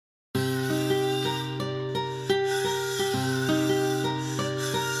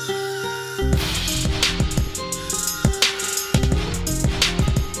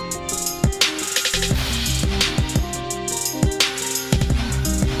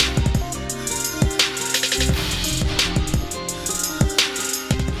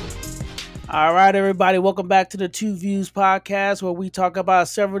All right, everybody, welcome back to the TuVues podcast where we talk about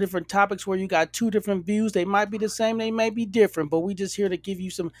several different topics where you got two different views. They might be the same, they may be different, but we just here to give you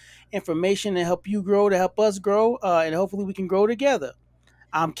some information to help you grow, to help us grow, and hopefully we can grow together.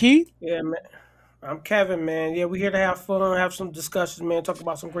 I'm Keith. Yeah, man. I'm Kevin, man. Yeah, we're here to have fun, have some discussions, man. Talk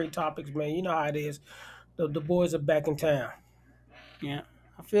about some great topics, man. You know how it is. The boys are back in town. Yeah,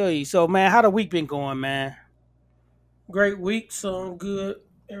 I feel you. So, man, how the week been going, man? Great week, so good.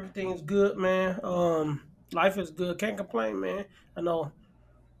 Everything's good, man. Life is good. Can't complain, man. I know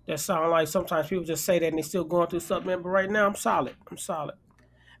that sound like sometimes people just say that and they still going through something, man. But right now, I'm solid. I'm solid.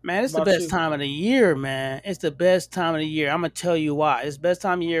 Man, it's the About best you? time of the year, man. It's the best time of the year. I'm gonna tell you why. It's the best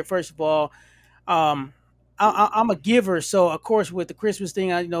time of year. First of all, um, I'm a giver, so of course with the Christmas thing,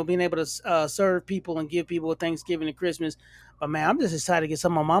 being able to serve people and give people Thanksgiving and Christmas. But man, I'm just excited to get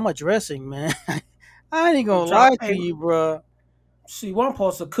some of my mama dressing, man. I ain't I'm gonna trying. lie to Hey, you, bro. see, one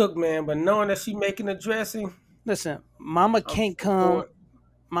supposed to cook, man, but knowing that she making the dressing, Listen, mama I'm can't for come. it.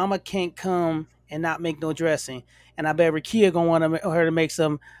 Mama can't come and not make no dressing. And I bet Rakia gonna want her to make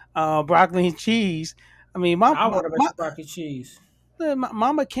some broccoli and cheese. I mean, I want to make some broccoli cheese.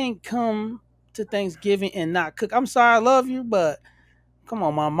 Mama can't come to Thanksgiving and not cook. I'm sorry, I love you, but come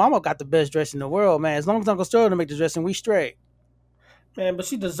on, Mama got the best dressing in the world, man. As long as Uncle Sterling to make the dressing, we straight. Man, but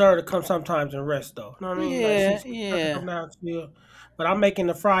she deserved to come sometimes and rest, though. You know what I mean? Like she Yeah, deserved to yeah. come down to chill. But I'm making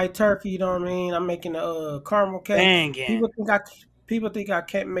the fried turkey. You know what I mean? I'm making the caramel cake. Banging. People think I people think I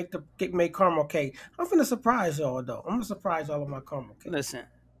can't make caramel cake. I'm finna surprise y'all though. I'm gonna surprise y'all with my caramel cake. Listen,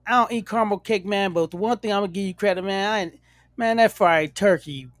 I don't eat caramel cake, man, but the one thing I'm gonna give you credit, man, man, that fried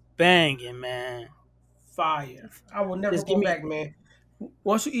turkey banging, man. Fire! I will never Just give go me, back, man.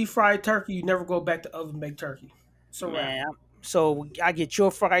 Once you eat fried turkey, you never go back to oven baked turkey. It's a wrap. man. So I get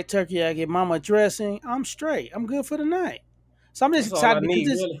your fried turkey, I get mama dressing. I'm straight. I'm good for the night. So I'm just That's all I excited because need,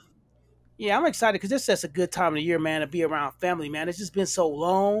 this. really. Yeah, I'm excited because this is a good time of the year, man, to be around family, man. It's just been so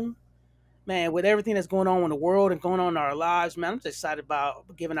long, man, with everything that's going on in the world and going on in our lives, man. I'm just excited about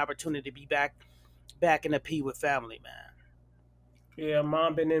giving opportunity to be back in the P with family, man. Yeah,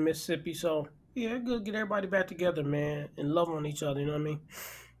 mom been in Mississippi, so yeah, good get everybody back together, man, and love on each other. You know what I mean?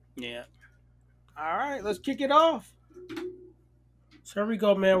 Yeah. All right, let's kick it off. So here we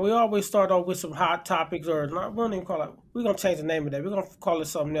go, man. We always start off with some hot topics, or not. We don't even call it. We're gonna change the name of that. We're gonna call it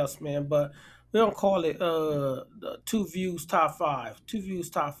something else, man. But we don't call it the two views top five. Two views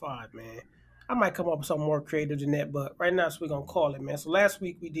top five, man. I might come up with something more creative than that, but right now, so we're gonna call it, man. So last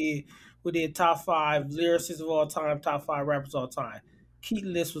week we did top five lyricists of all time, top five rappers of all time. Key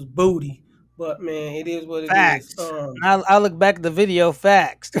list was booty, but man, it is what it is. Facts. I look back at the video,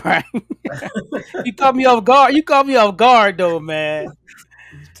 facts, right? You caught me off guard. You caught me off guard, though, man.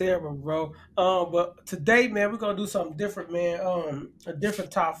 Terrible, bro. But today, man, we're gonna do something different, man. A different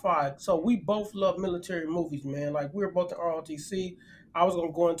top five. So we both love military movies, man. Like we were both in ROTC. I was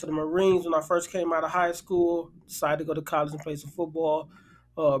gonna go into the Marines when I first came out of high school. Decided to go to college and play some football.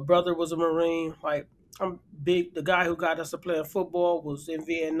 Brother was a Marine. Like I'm big. The guy who got us to playing football was in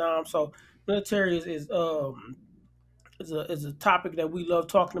Vietnam. So military is a topic that we love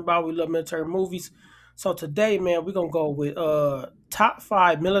talking about. We love military movies. So today, man, we're gonna go with top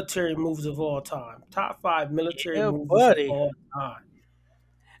five military movies of all time. Top five military Yeah, movies of buddy. all time.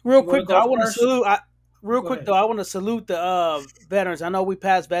 Real You want to quick though, go I want to first? salute. Real Go quick ahead. though, I want to salute the veterans. I know we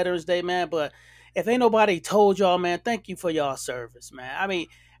passed Veterans Day, man, but if ain't nobody told y'all, man, thank you for y'all service, man. I mean,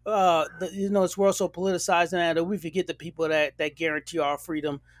 this world so politicized now that we forget the people that guarantee our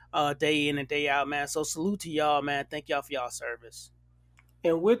freedom, day in and day out, man. So salute to y'all, man. Thank y'all for y'all service.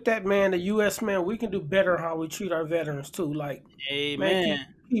 And with that, man, the U.S. man, we can do better how we treat our veterans too. Like, man, Amen.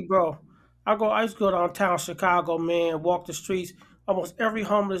 bro. I used to go downtown Chicago, man, walk the streets. Almost every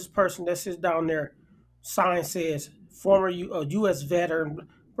homeless person that sits down there, sign says former U.S. veteran.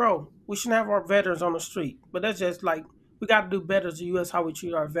 Bro, we shouldn't have our veterans on the street. But that's just like we got to do better as the U.S. how we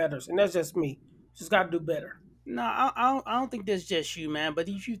treat our veterans, and that's just me. Just got to do better. No, I don't think that's just you, man. But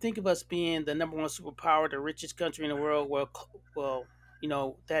if you think of us being the number one superpower, the richest country in the world, well,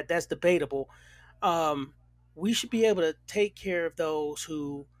 that's debatable. Um, we should be able to take care of those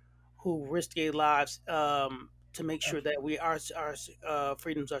who risk their lives to make sure that our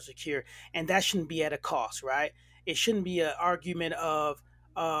freedoms are secure, and that shouldn't be at a cost, right? It shouldn't be an argument of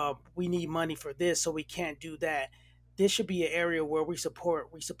we need money for this, so we can't do that. This should be an area where we support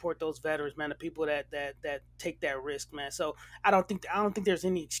those veterans, man, the people that take that risk, man. So I don't think there's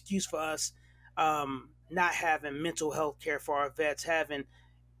any excuse for us not having mental health care for our vets, having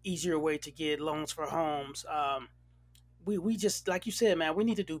easier way to get loans for homes. We just like you said, man, we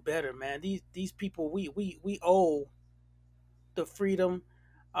need to do better, man. These people we owe the freedom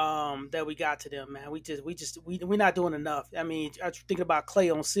that we got to them, man. We're not doing enough. I mean, I'm thinking about Clay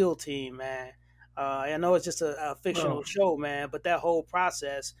on SEAL Team, man. I know it's just a fictional Bro, show, man, but that whole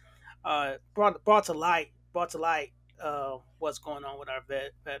process brought to light what's going on with our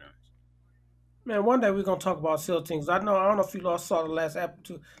veterans. man, one day we're gonna talk about SEAL teams. I don't know if you lost saw the last Yeah,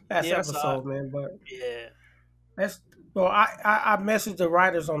 I saw it. episode, man, but Yeah, that's bro. I messaged the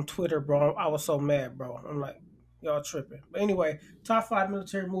writers on Twitter, bro. I was so mad, bro. I'm like, y'all tripping. But anyway, top five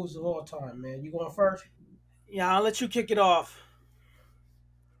military moves of all time, man. You going first? yeah. I'll let you kick it off.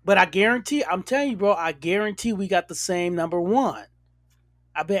 But I guarantee, I'm telling you, bro. I guarantee we got the same number one.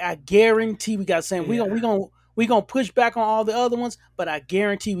 I guarantee we got the same. Yeah. We gonna push back on all the other ones, but I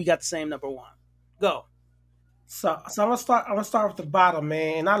guarantee we got the same number one. Go. So I'm gonna start with the bottom,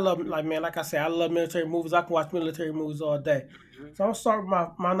 man. And I love like man, like I said, I love military movies. I can watch military movies all day. Mhm. So I'm gonna start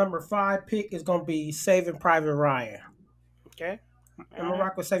with my number five pick is gonna be Saving Private Ryan. Okay. I'm All gonna right.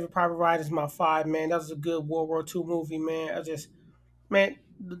 rock with Saving Private Ryan is my five, man. That was a good World War II movie, man. Man,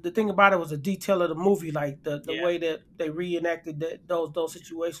 the thing about it was the detail of the movie, like the Yeah. way that they reenacted those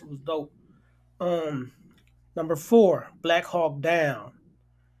situations was dope. Um, Number four, Black Hawk Down.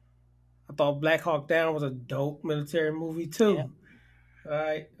 I thought Black Hawk Down was a dope military movie Yeah. too. All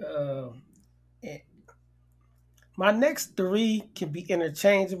right. My next three can be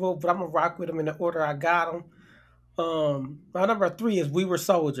interchangeable, but I'm gonna rock with them in the order I got them. My number three is We Were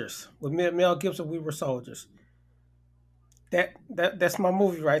Soldiers with Mel Gibson. We Were Soldiers. That's my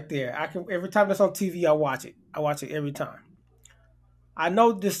movie right there. I can every time that's on TV, I watch it. I watch it every time. I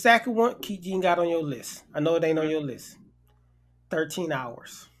know the second one, Keith, you ain't got on your list. I know it ain't on Mhm. your list. 13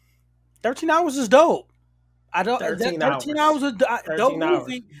 hours. 13 hours is dope. I don't. That 13 13 hours. hours is a dope 13 hours.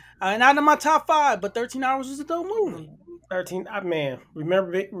 movie. Not in my top five, but 13 hours is a dope movie. 13. Man,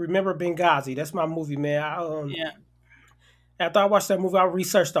 remember Benghazi. That's my movie, man. Yeah. After I watched that movie, I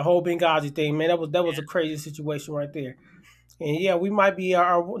researched the whole Benghazi thing, man. That was a crazy situation right there. And yeah, we might be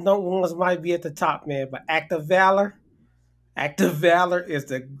our no ones might be at the top, man. But Act of Valor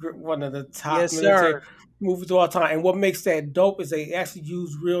is one of the top Yes, military sir. movies of all time. And what makes that dope is they actually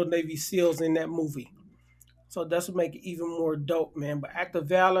use real Navy SEALs in that movie. So that's what make it even more dope, man. But Act of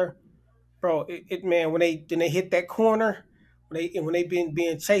Valor, bro, man, when they hit that corner, when they been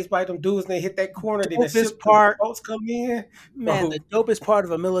being chased by them dudes and they hit that corner, then Dopest the part, boats come in, man. The bro, dopest part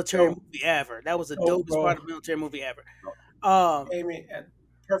of a military dope, movie ever. That was the dope, dopest part bro. of a military movie ever. Um. Came in at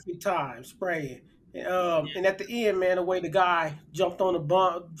perfect time, spraying. And at the end, man, the way the guy jumped on the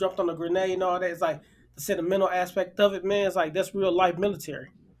bomb, jumped on the grenade and all that, it's like the sentimental aspect of it, man. It's like that's real life military.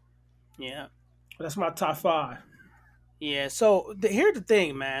 Yeah. That's my top five. Yeah. So here's the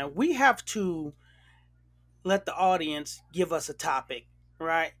thing, man. We have to let the audience give us a topic,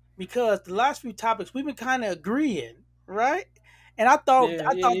 right? Because the last few topics we've been kind of agreeing, right? And I thought Yeah,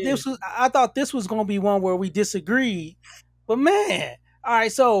 I yeah, thought yeah. this was I thought this was going to be one where we disagreed, but man, all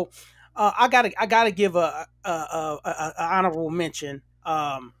right. So I gotta give a honorable mention.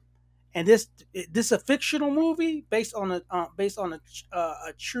 And this is a fictional movie based on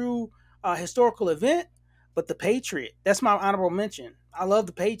a true historical event, but The Patriot. That's my honorable mention. I love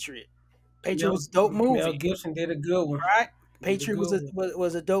The Patriot. Patriot Mel, was a dope Mel movie, Gibson did a good one. right? Did a Patriot good one.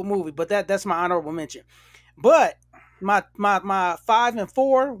 was a dope movie, but that's my honorable mention. But my five and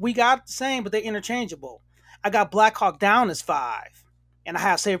four we got the same, but they're interchangeable. I got Black Hawk Down as five, and I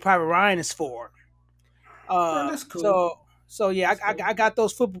have Saving Private Ryan as four. Man, Uh, that's cool. so so yeah, That's I cool. got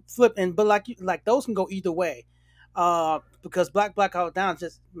those flip and but like those can go either way. Because Black Hawk Down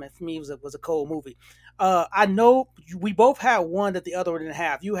just man, for me was a cold movie. I know we both had one that the other one didn't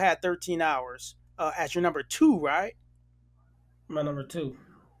have. You had 13 hours as your number two, right? My number two.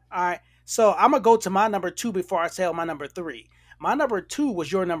 All right. So I'm gonna go to my number two before I tell my number three. My number two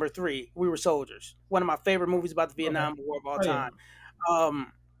was your number three. We Were Soldiers. One of my favorite movies about the Okay. Vietnam War of all Oh yeah. time.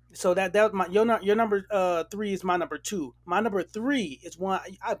 Um, so that was my your number three is my number two. My number three is one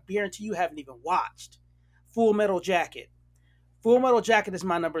I guarantee you haven't even watched. Full Metal Jacket. Full Metal Jacket is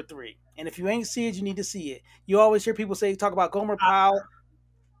my number three. And if you ain't see it, you need to see it. You always hear people say talk about Gomer I, Pyle.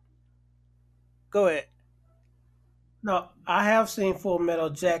 Go ahead. no, I have seen Full Metal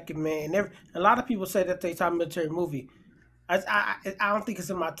Jacket, man. A lot of people say that they top military movie. I don't think it's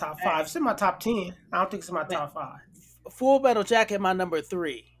in my top five. It's in my top 10. I don't think it's in my Man, top five. Full Metal Jacket my number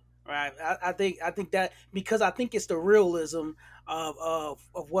three. Right, I think that because I think it's the realism of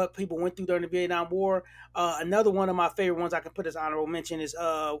what people went through during the Vietnam War. Another one of my favorite ones I can put as honorable mention is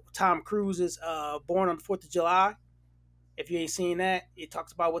Tom Cruise's Born on the Fourth of July. If you ain't seen that, it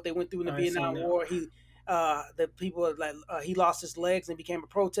talks about what they went through in the I ain't seen Vietnam that War. one. The people like he lost his legs and became a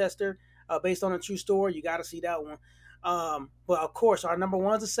protester based on a true story. You got to see that one. But of course, our number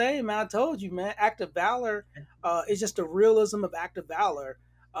one's the same, man. I told you, man. Act of Valor is just the realism of Act of Valor.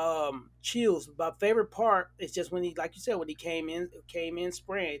 Chills. My favorite part is just when he, like you said, when he came in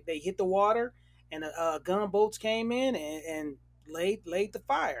spraying. They hit the water, and the gunboats came in and laid the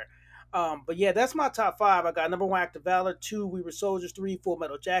fire. But yeah, that's my top five. I got number one, Act of Valor. Two, We Were Soldiers. Three, Full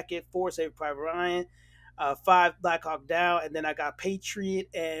Metal Jacket. Four, Saving Private Ryan. Five, Black Hawk Down, and then I got Patriot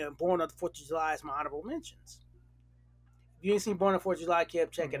and Born on the Fourth of July as my honorable mentions. If you ain't seen Born on the Fourth of July,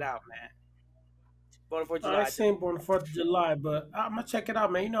 Kev, check it Mhm. out, man. Born on the Fourth of I ain't July. seen Born the 4th of July, but I'm gonna check it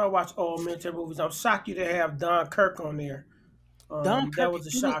out, man. You know I watch all military movies. I'm shocked you to have Don Kirk on there. That Dunkirk. was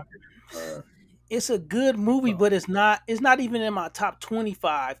a shocker. Uh, It's a good movie, so but it's not. It's not even in my top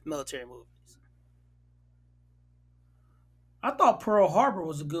 25 military movies. I thought Pearl Harbor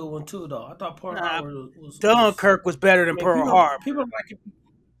was a good one too, though. I thought Pearl Nah, Harbor was. Dunkirk was better I than mean, Pearl Harbor. people don't like it.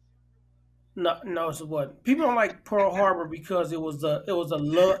 No, no, it's what people don't like Pearl Harbor because it was a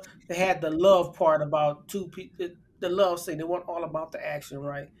love. They had the love part about two people. The love scene. They weren't all about the action,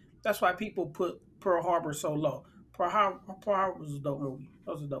 right? That's why people put Pearl Harbor so low. Pearl Harbor was a dope movie.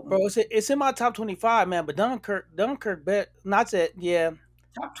 That was a dope Bro, movie. it's in my top 25, man. But Dunkirk, bet not that. Yeah,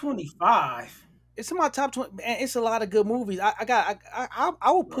 Top 25. it's in my top 20. Man, it's a lot of good movies. I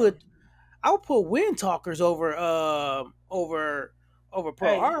will Bro. put Wind Talkers over Pearl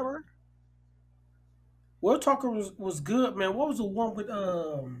Hey, Harbor. Will Tucker was good, man. What was the one with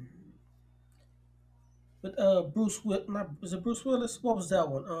Bruce Will? Not, was it Bruce Willis? What was that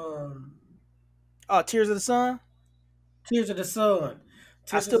one? Tears of the Sun. Tears of the Sun.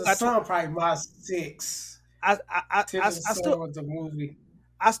 I Tears of still the got Sun, probably my six. Tears of the I Sun was the movie.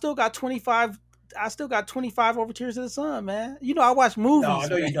 I still got 25. I still got 25 over Tears of the Sun, man. You know I watch No, movies,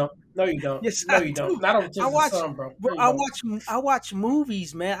 no, man. you don't. No, you don't. Yes, No, I you don't. do. Not over I Tears of the watch, Sun, bro. bro. No, you don't. I watch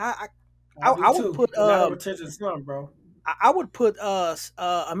movies, man. I do I would too, put but not over Tears of the Sun, bro. I would put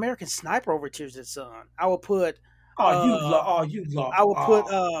American Sniper over Tears of the Sun. I would put uh You love. I would put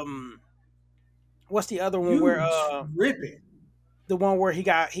Oh, what's the other one where you tripping. the one where he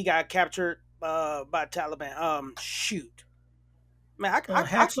got captured by Taliban. Shoot, man, I can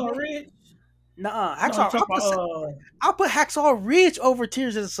Hacksaw Ridge. nah No, you Hacksaw. talking about I'll put Hacksaw Ridge over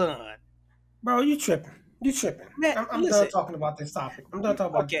Tears of the Sun. bro? You tripping? You tripping? Man, I'm done listen. talking about this topic. I'm done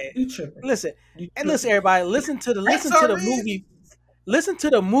talking about Okay, you tripping. listen. You And listen, tripping? everybody, Hacksaw Ridge. listen to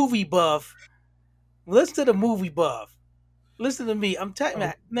the movie buff. Listen to the movie buff. Listen to me. I'm telling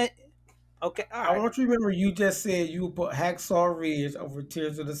you, Um, man. Okay, all I right. want you to remember you just said you would put Hacksaw Ridge over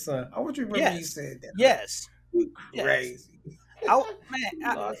Tears of the Sun. I want you to remember you Yes, said that, bro. yes, You yes. crazy. Man,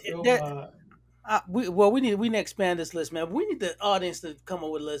 You lost your there, mind. we need to expand this list, man. We need the audience to come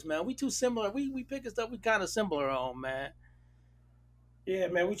up with a list, man. We too similar. We picking stuff we kind of similar on, man. Yeah,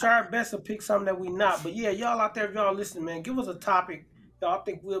 man, we try our best to pick something that we not. But yeah, y'all out there, if y'all listening, man, give us a topic. Y'all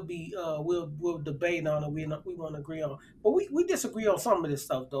think we'll debate on it. We want to agree on. But we disagree on some of this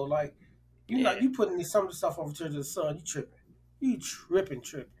stuff though. Like Yeah. you putting some of the stuff over to the sun. You tripping. You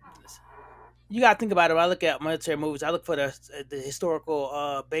tripping. You gotta think about it. When I look at military movies, I look for the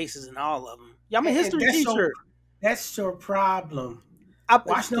historical bases in all of them. Yeah, I'm a And history teacher. that's your problem. You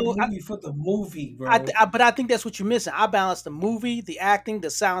Watch the know, movie for the movie, bro. but I think that's what you're missing. I balance the movie, the acting, the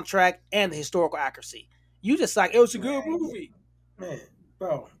soundtrack, and the historical accuracy. You just like it was a good Man, movie. man,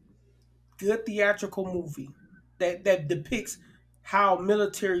 bro. Good theatrical movie that depicts how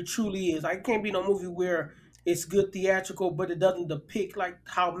military truly is. Like, it can't be no movie where it's good theatrical, but it doesn't depict like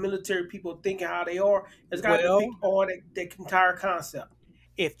how military people think and how they are. It's got to depict Well, all that entire concept.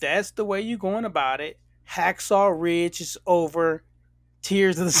 if that's the way you're going about it, Hacksaw Ridge is over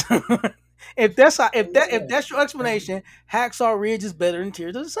Tears of the Sun. If Yeah, that's your explanation, Hacksaw Ridge is better than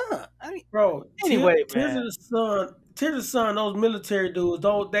Tears of the Sun. I mean, bro. anyway, Tears man. of the Sun, Tears of the Sun. Those military dudes,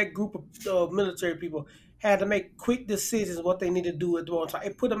 that group of military people had to make quick decisions what they need to do at the one time.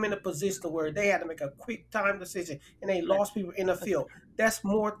 It put them in a position where they had to make a quick time decision, and they Man, lost people in the listen. field. That's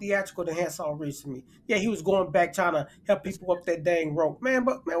more theatrical than Hacksaw Ridge to me. Yeah, he was going back trying to help Listen. people up that dang rope, man.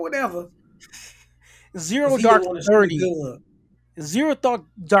 But man, whatever, because Zero he didn't Dark want to shoot a 30. gun.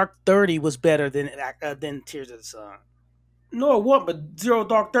 Dark 30 was better than Tears of the Sun. No, it wasn't. But Zero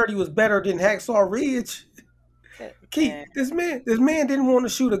Dark 30 was better than Hacksaw Ridge. Keith, Man, this man didn't want to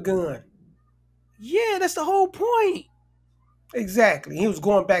shoot a gun. yeah, that's the whole point. Exactly. He was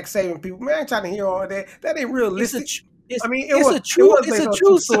going back saving people. Man, I ain't trying to hear all that. That ain't It's a realistic. tr- I mean, it was it's based a on a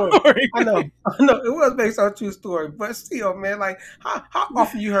true true story. story. I know, I know, it was based on a true story. But still, man, like how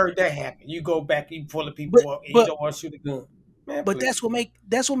often you heard that happen? You go back, you pull the but people up, and you but don't want to shoot a gun. Man, but please. that's what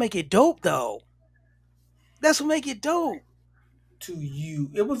make it dope though. That's what make it dope. to you?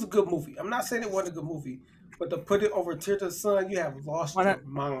 It was a good movie. I'm not saying it wasn't a good movie, but to put it over Tears of the Sun, you have lost your 100,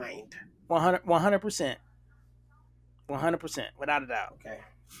 mind. 100%, 100%, without a doubt. Okay,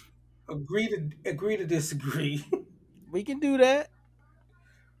 agree to disagree. We can do that.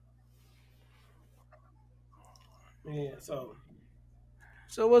 Yeah, so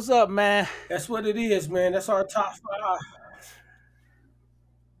So what's up, man? that's what it is, man. That's our top five.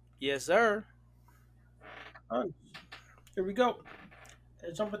 Yes, sir. All right, here we go.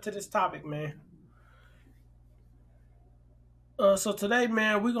 Let's jump into this topic, man. So today,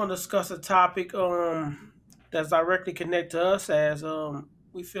 man, we're gonna discuss a topic that's directly connected to us as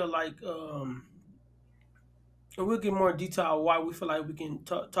we feel like and we'll get more detail why we feel like we can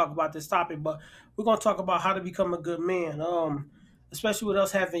talk about this topic, but we're gonna talk about how to become a good man. Especially with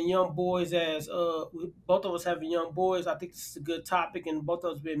us having young boys, as both of us having young boys, I think this is a good topic, and both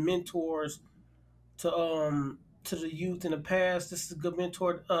of us been mentors to the youth in the past. This is a good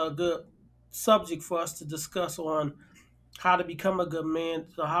mentor, good subject for us to discuss on how to become a good man,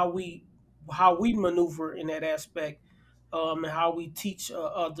 so how we maneuver in that aspect, and how we teach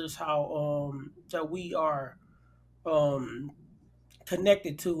others how that we are um,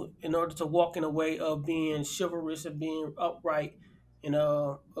 connected to in order to walk in a way of being chivalrous and being upright and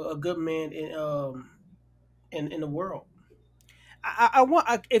a good man in the world. I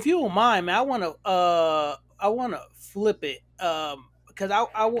want, if you don't mind, man. I want to flip it, because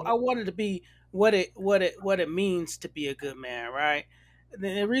I want it to be what it means to be a good man, right?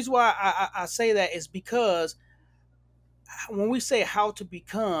 The reason why I say that is because when we say how to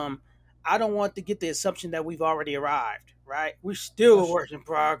become, I don't want to get the assumption that we've already arrived, right? We're still a That's work in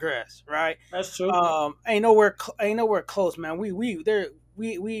progress, right? that's true. Ain't nowhere close, man. We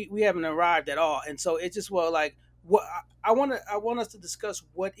haven't arrived at all, and so it's just, well, like, what I want us to discuss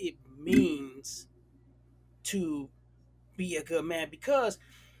what it means to be a good man, because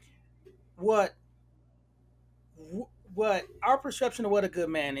what what our perception of what a good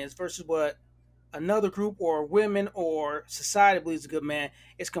man is versus what another group or women or society believes a good man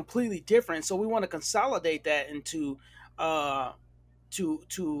is completely different. So we want to consolidate that into uh,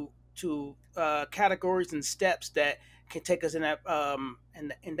 categories and steps that can take us in that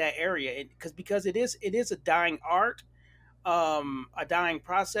in that area. Because it is a dying art, a dying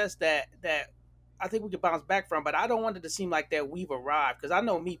process that I think we can bounce back from. But I don't want it to seem like that we've arrived, because I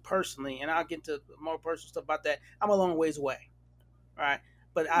know me personally, and I'll get into more personal stuff about that. I'm a long ways away, right?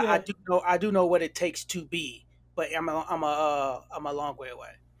 But Yeah, I do know what it takes to be. But I'm a long way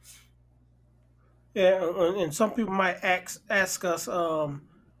away. yeah, and some people might ask us,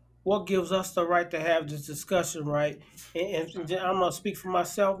 what gives us the right to have this discussion, right? And I'm gonna speak for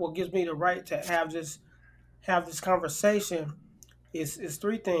myself. What gives me the right to have this conversation is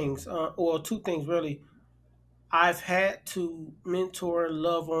three things, or two things really. I've had to mentor and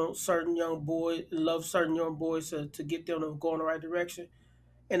love certain young boys to get them to go in the right direction.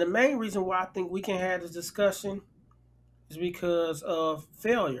 And the main reason why I think we can have this discussion is because of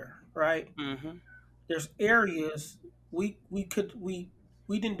failure, right? Mm-hmm. There's areas we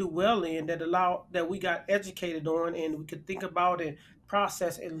didn't do well in that we got educated on, and we could think about and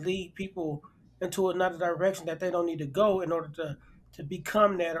process and lead people into another direction that they don't need to go in order to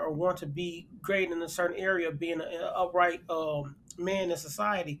become that or want to be great in a certain area, being an upright man in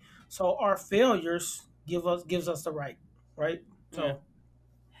society. So our failures gives us the right. Yeah. So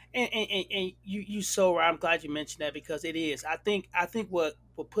And you so right. I'm glad you mentioned that, because it is. I think what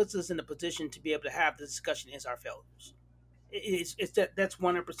puts us in a position to be able to have the discussion is our failures. It's that's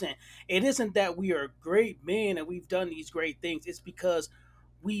 100%. It isn't that we are great men and we've done these great things. It's because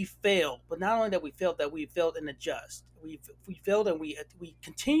we failed. But not only that we failed and adjust. We failed, and we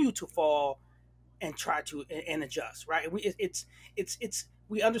continue to fall and try to and adjust. Right. It's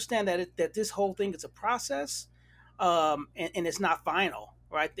we understand that that this whole thing is a process, and it's not final.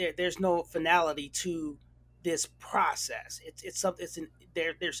 Right. There's no finality to this process. It's something.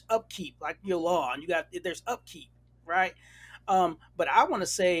 There's upkeep, like your lawn. You got there's upkeep. Right. But I want to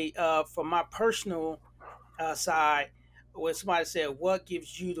say, from my personal side, when somebody said, "What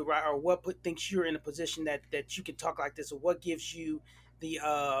gives you the right, or thinks you're in a position that you can talk like this, or what gives you the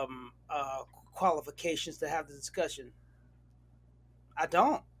qualifications to have the discussion?" I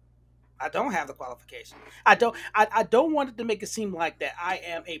don't. I don't have the qualification. I don't want it to make it seem like that I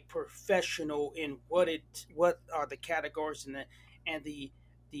am a professional in what are the categories and the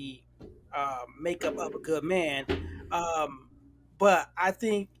makeup of a good man. Um, but I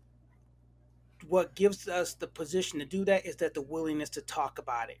think what gives us the position to do that is that the willingness to talk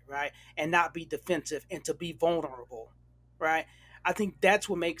about it, right, and not be defensive and to be vulnerable, right. I think that's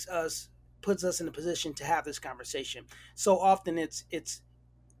what makes us. puts us in a position to have this conversation. So often it's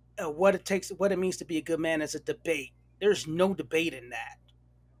what it takes, what it means to be a good man is a debate. There's no debate in that,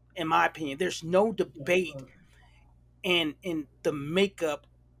 in my opinion. There's no debate in the makeup,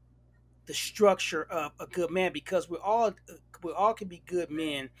 the structure of a good man, because we all can be good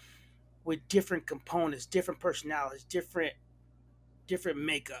men with different components, different personalities, different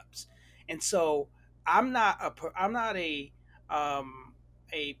makeups. And so I'm not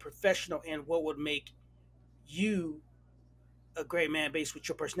a professional in what would make you a great man based with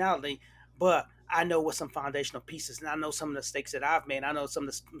your personality, but I know what some foundational pieces, and I know some of the mistakes that I've made. I know some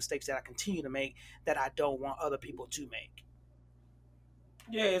of the mistakes that I continue to make that I don't want other people to make.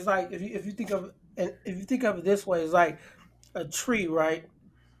 Yeah, it's like if you think of and if you think of it this way, it's like a tree, right?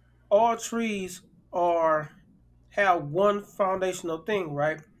 All trees are have one foundational thing,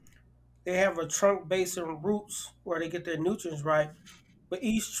 right? They have a trunk base and roots where they get their nutrients, right? But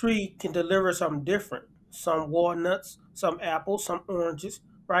each tree can deliver something different. Some walnuts, some apples, some oranges,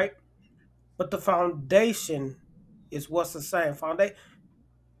 right? But the foundation is what's the same. Foundation.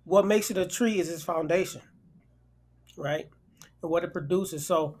 What makes it a tree is its foundation, right? And what it produces.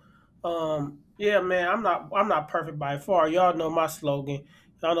 So, yeah, man, I'm not perfect by far. Y'all know my slogan.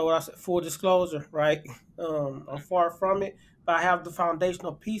 Y'all know what I said. Full disclosure, right? I'm far from it, but I have the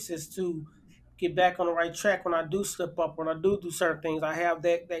foundational pieces to get back on the right track when I do slip up. When I do certain things, I have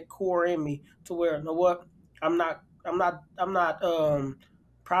that core in me to where you know what I'm not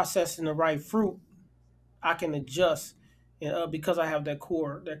processing the right fruit. I can adjust, and because I have that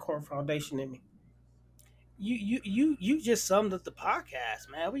core foundation in me. You just summed up the podcast,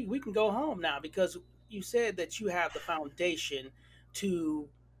 man. We can go home now because you said that you have the foundation to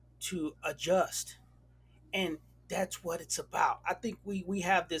adjust, and that's what it's about. I think we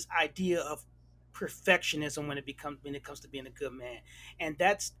have this idea of perfectionism when it comes to being a good man, and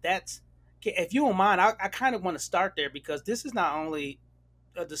that's okay, if you don't mind, I kind of want to start there because this is not only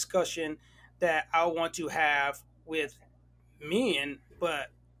a discussion that I want to have with men, but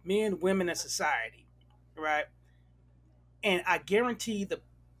men, women, and society, right? And I guarantee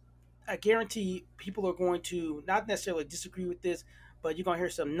people are going to not necessarily disagree with this, but you're gonna hear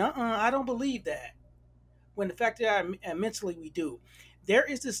some, nuh I don't believe that. When the fact that mentally we do. There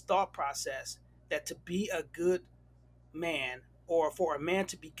is this thought process that to be a good man, or for a man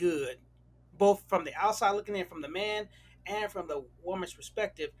to be good, both from the outside looking in from the man and from the woman's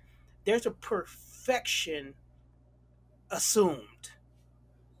perspective, there's a perfection assumed,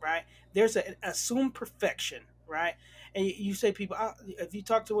 right? There's an assumed perfection, right? And you say people, if you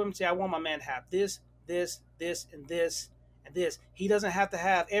talk to women, say, I want my man to have this, this, and this, and this. He doesn't have to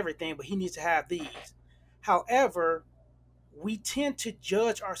have everything, but he needs to have these. However, we tend to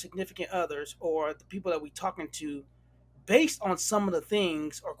judge our significant others or the people that we're talking to based on some of the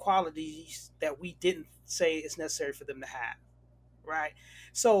things or qualities that we didn't say is necessary for them to have, right?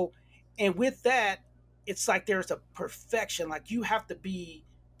 So, and with that, it's like there's a perfection. Like you have to be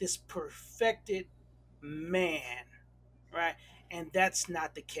this perfected man, right? And that's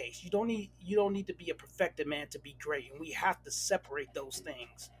not the case. You don't need to be a perfected man to be great, and we have to separate those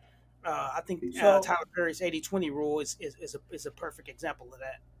things. I think So Tyler Perry's 80-20 rule is a perfect example of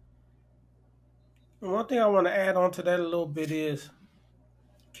that. one thing I want to add on to that a little bit is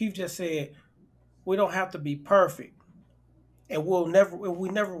Keith just said we don't have to be perfect, and we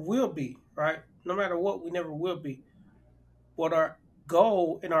never will be, right? No matter what, we never will be. What our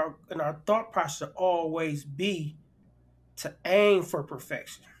goal in our thought process should always be to aim for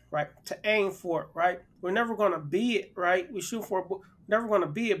perfection, right? To aim for it, right? We're never going to be it, right? We shoot for it, but we're never going to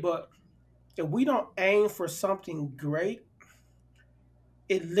be it. But if we don't aim for something great,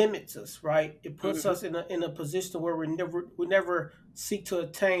 it limits us, right? It puts Hmm. us in a position where we never seek to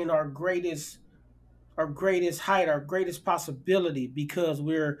attain our greatest height, our greatest possibility, because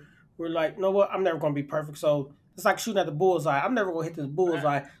we're like, you know what, I'm never gonna be perfect. So it's like shooting at the bullseye. I'm never gonna hit the Right.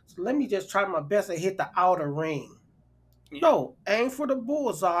 bullseye. So let me just try my best to hit the outer ring. Yeah. No, aim for the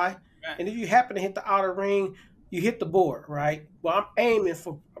bullseye. Right. And if you happen to hit the outer ring, you hit the board, right? Well, I'm aiming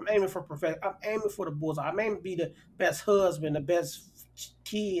for perfect. I'm aiming for the bullseye. I'm aiming to be the best husband, the best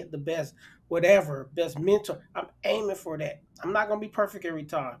kid, the best whatever, best mentor. I'm aiming for that. I'm not gonna be perfect every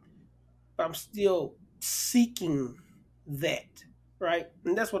time, but I'm still seeking that, right?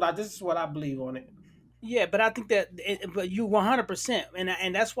 And this is what I believe on it. Yeah, but I think but you 100%,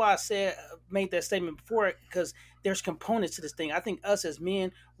 and that's why I said made that statement before because there's components to this thing. I think us as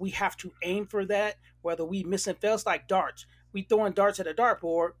men, we have to aim for that. Whether we miss and fails like darts, we throwing darts at a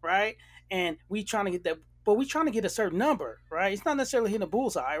dartboard, right? And we trying to get that, but we trying to get a certain number, right? It's not necessarily hitting a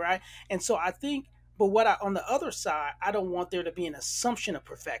bullseye, right? And so I think, but what I on the other side, I don't want there to be an assumption of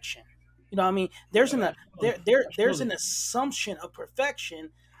perfection, You know what I mean? Yeah, absolutely, There's an absolutely. assumption of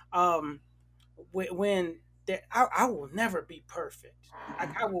perfection. Um, when there, I will never be perfect.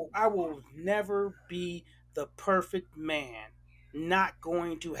 I will never be the perfect man. Not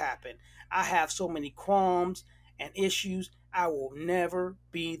going to happen. I have so many qualms and issues. I will never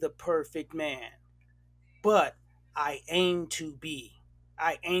be the perfect man. But I aim to be.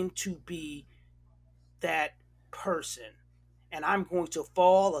 I aim to be that person. And I'm going to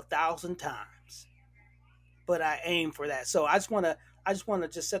fall 1,000 times. But I aim for that. So I just wanna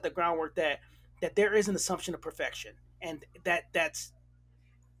just set the groundwork that there is an assumption of perfection. And that's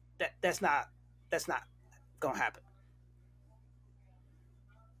not that's not gonna happen.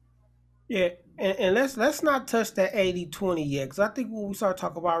 Yeah, and let's not touch that 80-20 yet, because I think when we start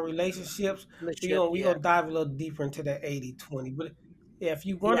talking about relationships, Relationship, we yeah. gonna dive a little deeper into that 80-20. But yeah, if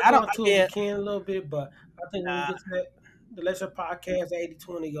you want Yeah, to I go don't into it, we yeah, can a little bit. But I think when we nah, get to that the relationship podcast,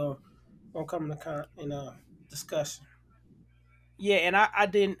 80-20 gonna come into discussion. yeah, and I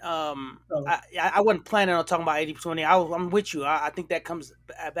didn't So I wasn't planning on talking about 80/20. I'm with you. I think that comes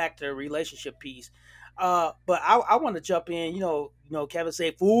back to the relationship piece. But I want to jump in. Kevin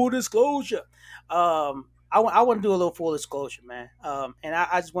say full disclosure. I want to do a little full disclosure, man. And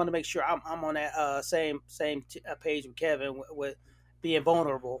I just want to make sure I'm on that same page with Kevin with being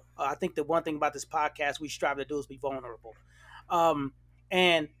vulnerable. I think the one thing about this podcast we strive to do is be vulnerable. Um,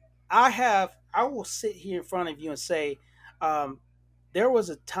 and I will sit here in front of you and say, um, there was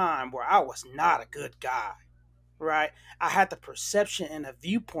a time where I was not a good guy, right? I had the perception and the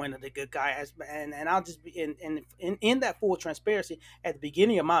viewpoint of the good guy, and I'll just be in that full transparency. At the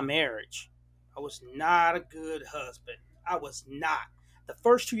beginning of my marriage, I was not a good husband. I was not. The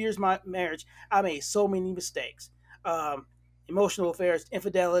first 2 years of my marriage, I made so many mistakes, um, emotional affairs,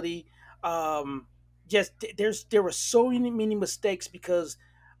 infidelity. Um, just there were so many mistakes because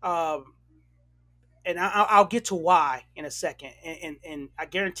um, and I'll get to why in a second. And I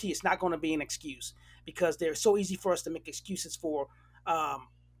guarantee it's not going to be an excuse because they're so easy for us to make excuses um,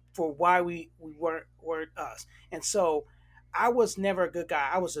 for why we weren't us. And so I was never a good guy.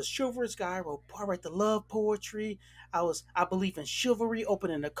 I was a chivalrous guy. I write the love poetry. I believe in chivalry,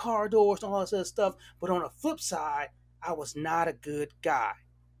 opening the car doors, and all this other stuff. But on the flip side, I was not a good guy,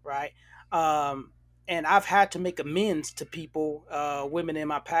 right? Um, and I've had to make amends to people, women in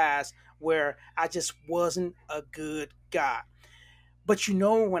my past where I just wasn't a good guy. But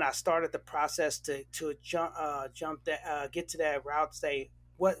when I started the process to jump that get to that route, say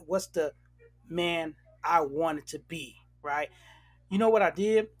what's the man I wanted to be, right? You know what I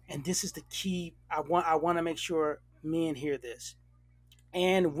did, and this is the key. I want to make sure men hear this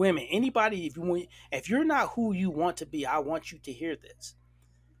and women, anybody. If you're not who you want to be, I want you to hear this.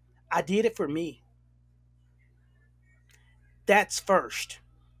 I did it for me. That's first.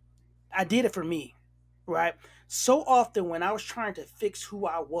 I did it for me, right? So often when I was trying to fix who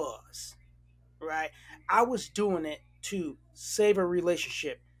I was, right, I was doing it to save a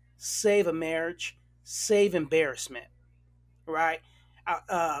relationship, save a marriage, save embarrassment, right?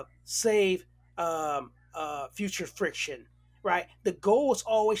 Save future friction, right? The goal is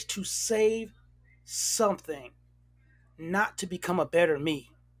always to save something, not to become a better me.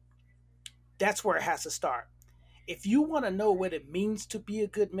 That's where it has to start. If you want to know what it means to be a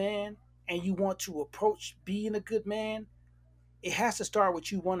good man and you want to approach being a good man, it has to start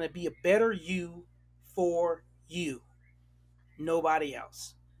with you wanting to be a better you for you, nobody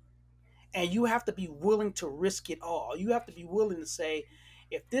else. And you have to be willing to risk it all. You have to be willing to say,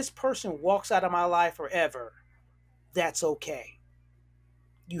 if this person walks out of my life forever, that's okay.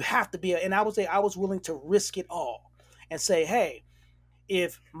 You have to be, and I would say I was willing to risk it all and say, hey,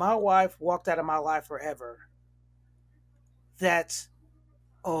 if my wife walked out of my life forever, that's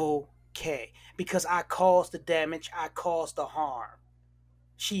okay. Because I caused the damage, I caused the harm.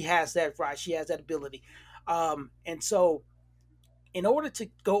 She has that right, she has that ability. And so in order to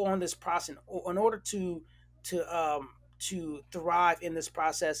go on this process, or in order to thrive in this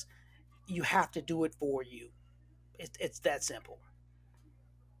process, you have to do it for you. It's that simple.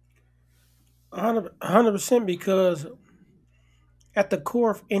 100% because at the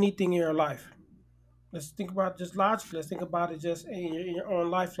core of anything in your life, let's think about it just logically. Let's think about it just in your own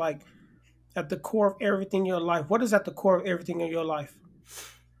life. Like at the core of everything in your life, what is at the core of everything in your life?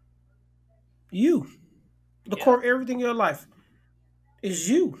 You. The core Yep. of everything in your life is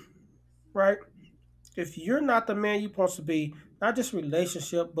you, right? If you're not the man you're supposed to be, not just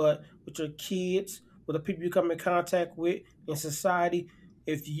relationship, but with your kids, with the people you come in contact with in society,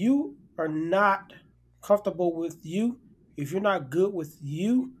 if you are not comfortable with you, if you're not good with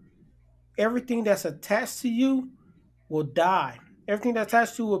you, everything that's attached to you will die. Everything that's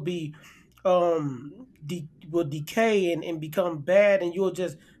attached to you will be will decay and become bad, and you'll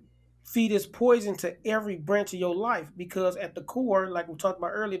just feed this poison to every branch of your life, because at the core, like we talked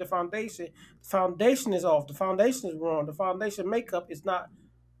about earlier, the foundation is off, the foundation is wrong, the foundation makeup is not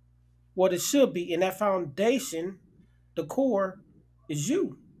what it should be, and that foundation, the core, is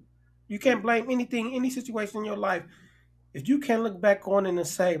you. You can't blame anything, any situation in your life, if you can't look back on it and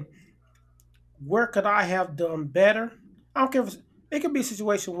say, where could I have done better? I don't care if it could be a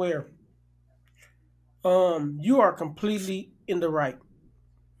situation where you are completely in the right,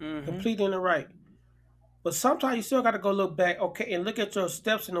 Mm-hmm. completely in the right. But sometimes you still got to go look back, okay, and look at your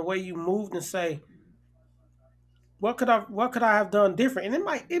steps and the way you moved and say, what could I have done different? And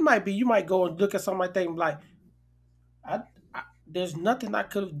it might be you might go and look at something like that and be like, I, there's nothing I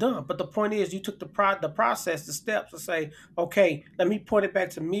could have done. But the point is, you took the process, the steps to say, okay, let me point it back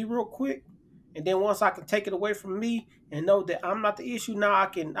to me real quick, and then once I can take it away from me and know that I'm not the issue, now I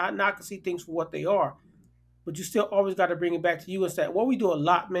can see things for what they are. But you still always got to bring it back to you and say, what we do a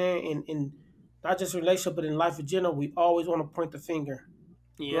lot, man, in not just relationship, but in life in general, we always want to point the finger.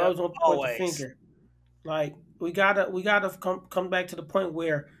 We Yep. always want to point the Always. finger. Like we gotta come back to the point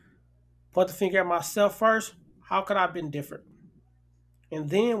where point the finger at myself first. How could I have been different? And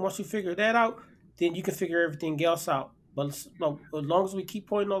then once you figure that out, then you can figure everything else out. But as long as we keep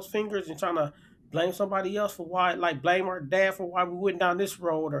pointing those fingers and trying to blame somebody else for why, like blame our dad for why we went down this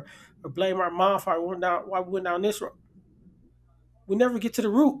road, or blame our mom for why we went down this road, we never get to the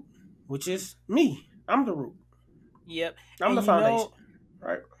root, which is me. I'm the root. Yep. I'm And the foundation,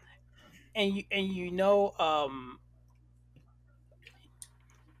 right?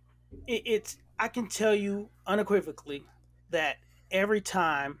 it's I can tell you unequivocally that every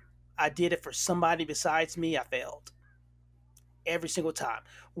time I did it for somebody besides me, I failed. Every single time.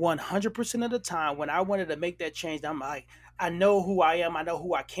 100% of the time when I wanted to make that change, I'm like, I know who I am, I know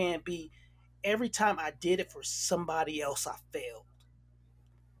who I can be. Every time I did it for somebody else, I failed.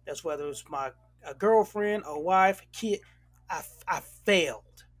 That's whether it was my a girlfriend, a wife, a kid. I failed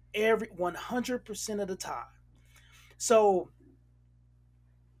every 100% of the time. So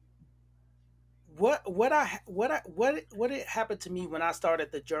what it happened to me when I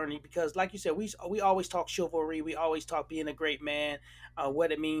started the journey, because like you said, we always talk chivalry, we always talk being a great man,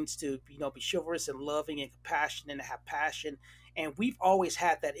 what it means to be chivalrous and loving and compassionate and have passion, and we've always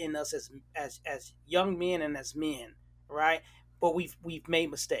had that in us as young men and as men, right? But we've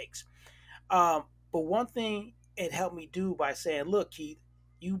made mistakes. But one thing it helped me do by saying, look, Keith,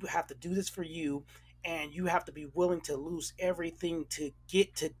 you have to do this for you, and you have to be willing to lose everything to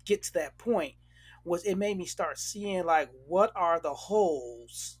get to that point. Was it made me start seeing like what are the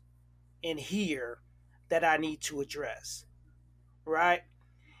holes in here that I need to address, right?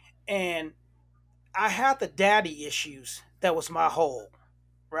 And I had the daddy issues. That was my hole,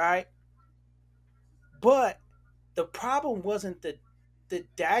 right? But the problem wasn't the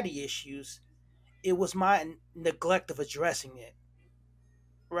daddy issues. It was my neglect of addressing it,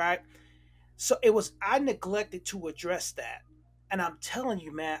 right? So it was I neglected to address that. And I'm telling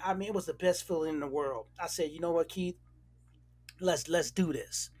you, man, I mean it was the best feeling in the world. I said, you know what, Keith, let's do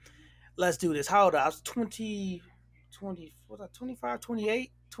this. Let's do this. How old I was 20, 20, what was I, 25,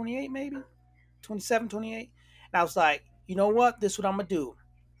 28, 28 maybe? 27, 28. And I was like, you know what? This is what I'm gonna do.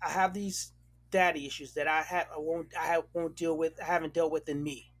 I have these daddy issues that I won't deal with, I haven't dealt with in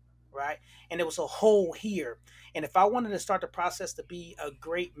me. Right. And there was a hole here. And if I wanted to start the process to be a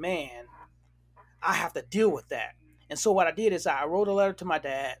great man, I have to deal with that. And so what I did is I wrote a letter to my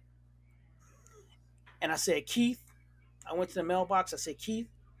dad and I said, Keith, I went to the mailbox. I said, Keith,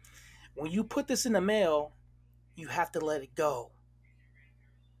 when you put this in the mail, you have to let it go.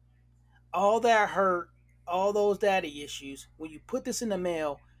 All that hurt, all those daddy issues, when you put this in the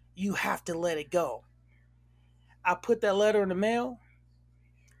mail, you have to let it go. I put that letter in the mail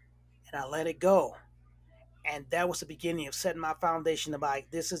and I let it go. And that was the beginning of setting my foundation of like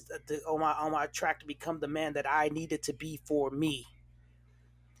this is on my track to become the man that I needed to be for me.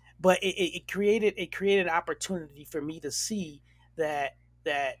 But it created an opportunity for me to see that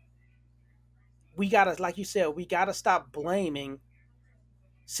we gotta, like you said, we gotta stop blaming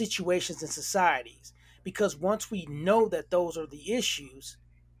situations and societies, because once we know that those are the issues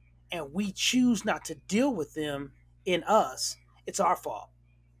and we choose not to deal with them in us, it's our fault.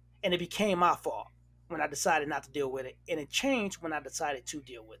 And it became my fault when I decided not to deal with it, and it changed when I decided to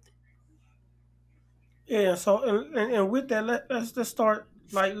deal with it. Yeah. So and with that, let's start,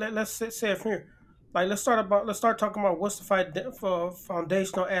 like let's say it from here. Like let's start talking about what's the fight for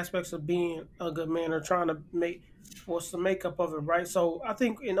foundational aspects of being a good man, or trying to make what's the makeup of it, right? So I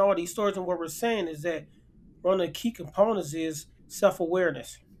think in all these stories and what we're saying is that one of the key components is self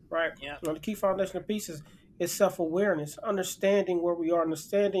awareness. right? Yeah. One of the key foundational pieces is self awareness, understanding where we are,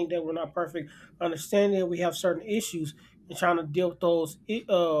 understanding that we're not perfect, understanding that we have certain issues, and trying to deal with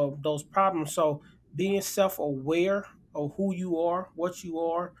those problems. So being self aware of who you are, what you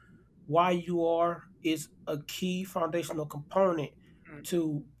are, why you are is a key foundational component Mm.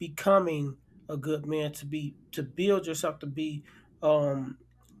 to becoming a good man, to build yourself to be um,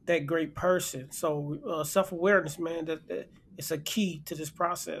 that great person. So self awareness, man, that it's a key to this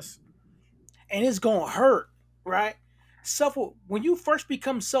process. And it's gonna hurt, right? Self When you first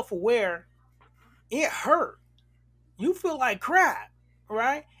become self aware, it hurt. You feel like crap,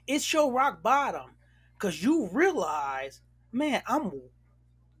 right? It's your rock bottom because you realize, man, I'm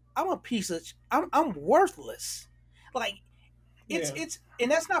a piece of I'm worthless. Like Yeah,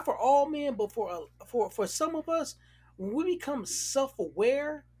 and that's not for all men, but for some of us, when we become self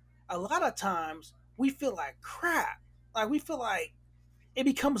aware, a lot of times we feel like crap. Like we feel like it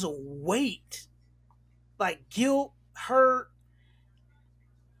becomes a weight, like guilt, hurt,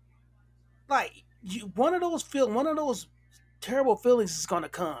 like one of those terrible feelings is gonna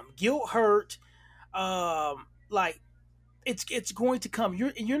come. Guilt, hurt, like it's going to come.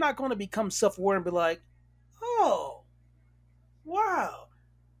 You're not going to become self aware and be like, oh wow,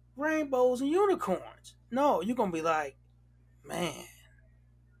 rainbows and unicorns. No, you're gonna be like, man.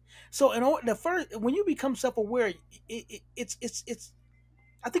 So the first when you become self aware, it's.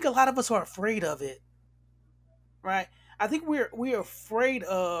 I think a lot of us are afraid of it, right? I think we're afraid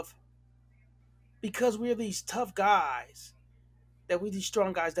of because we're these tough guys that we're these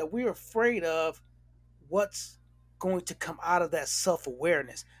strong guys that we're afraid of what's going to come out of that self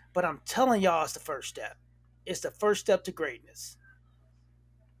awareness. But I'm telling y'all, it's the first step. It's the first step to greatness.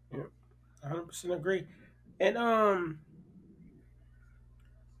 yeah, 100% agree. And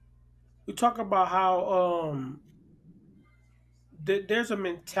we talk about how there's a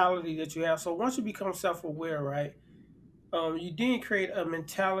mentality that you have. So once you become self aware, right? You then create a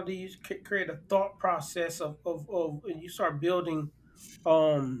mentality, you create a thought process and you start building,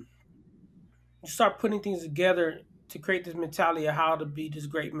 um, you start putting things together to create this mentality of how to be this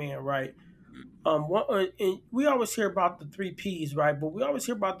great man, right? And we always hear about the three P's, right? But we always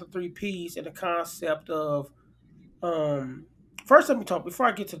hear about the three P's and the concept of, um, first let me talk, before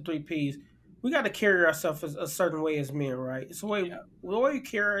I get to the three P's, we got to carry ourselves a certain way as men, right? It's Yeah. the way we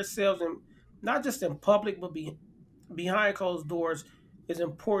carry ourselves, and not just in public, but behind closed doors is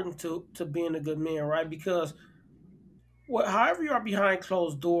important to being a good man, right? Because however you are behind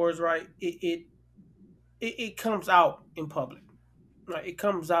closed doors, right, it comes out in public, right? It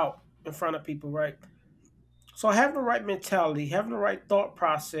comes out in front of people, right? So having the right mentality, having the right thought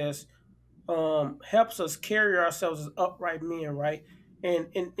process, helps us carry ourselves as upright men, right? And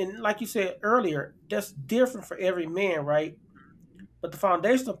like you said earlier, that's different for every man, right? But the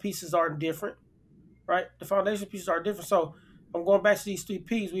foundational pieces are different, right? The foundational pieces are different. So I'm going back to these three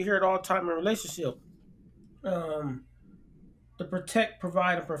P's. We hear it all the time in relationship. Um, to protect,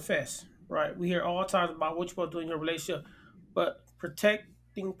 provide, and profess, right? We hear all times about what you're supposed to do in your relationship, but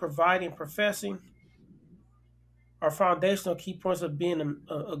protecting, providing, professing are foundational key points of being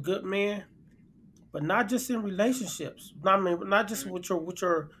a good man, but not just in relationships. I mean, not just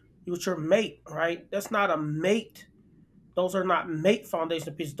Mm. with your mate, right? That's not a mate. Those are not mate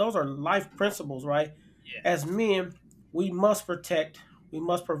foundational pieces. Those are life principles, right? As Yes. men, we must protect, we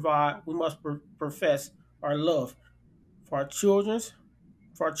must provide, we must profess our love for our children's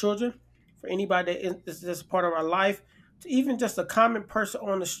for our children, for anybody that's a part of our life, to even just a common person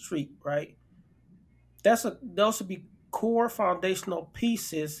on the street, right? Those should be core foundational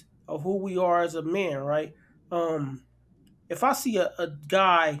pieces of who we are as a man, right? Um, if I see a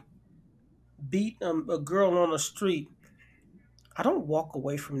guy beat a girl on the street, I don't walk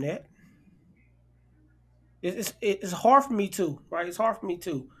away from that. It's hard for me too, right? It's hard for me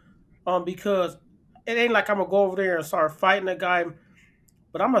too, because it ain't like I'm gonna go over there and start fighting a guy,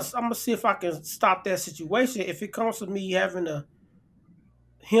 but I'm gonna see if I can stop that situation. If it comes to me having to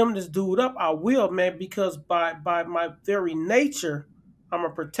him this dude up, I will, man, because by my very nature, I'm a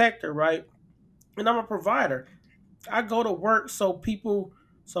protector, right? And I'm a provider. I go to work so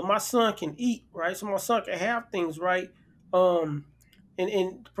my son can eat, right? So my son can have things, right? Um,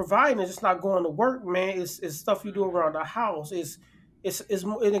 and providing is just not going to work, man. It's stuff you do around the house. It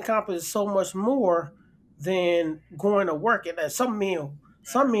encompasses so much more than going to work. And some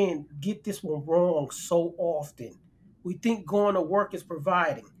men get this one wrong so often. We think going to work is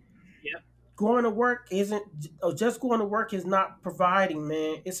providing. Yep. Going to work isn't or just going to work is not providing,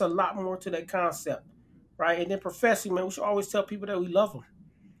 man. It's a lot more to that concept, right? And then professing, man, we should always tell people that we love them.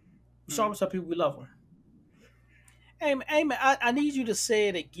 We should Mm. always tell people we love them. Hey, man, I need you to say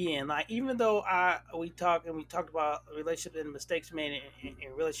it again. Like, even though we talked about relationships and mistakes made in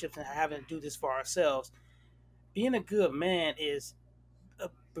relationships and having to do this for ourselves. Being a good man is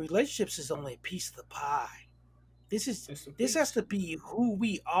relationships is only a piece of the pie. This is It's a this has piece. to be who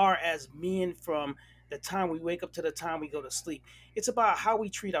we are as men from the time we wake up to the time we go to sleep. It's about how we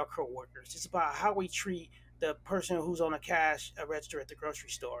treat our coworkers. It's about how we treat the person who's on a cash register at the grocery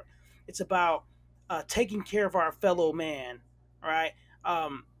store. It's about taking care of our fellow man. Right.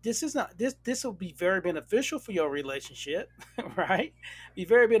 This is not this. This will be very beneficial for your relationship. Right. Be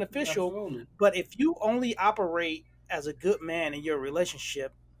very beneficial. Absolutely. But if you only operate as a good man in your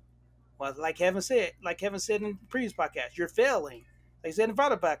relationship, well, like Kevin said in the previous podcast, you're failing. Like he said in the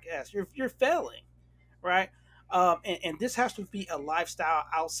other podcast, you're failing, right? And this has to be a lifestyle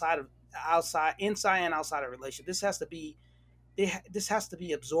inside and outside of a relationship. This has to be this has to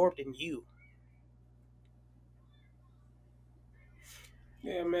be absorbed in you.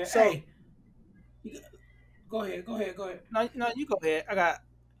 Yeah, man. So Hey, go ahead. Go ahead. Go ahead. now, now you go ahead.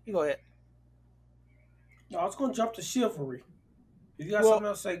 You go ahead. No, I was gonna jump to chivalry. If you got something Well,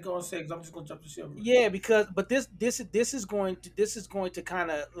 else to say, go and say. Cause I'm just gonna jump to chivalry. yeah, because but this is going to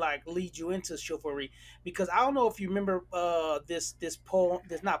kind of like lead you into chivalry because I don't know if you remember this poem,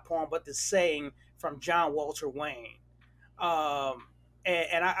 this not poem, but this saying from John Walter Wayne. I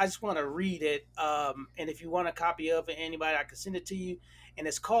just want to read it. And if you want a copy of it, anybody, I can send it to you. And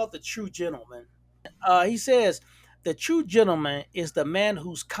it's called The True Gentleman. He says, "The true gentleman is the man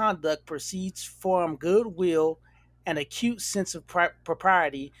whose conduct proceeds from goodwill, an acute sense of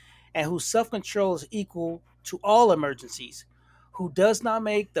propriety, and whose self control is equal to all emergencies, who does not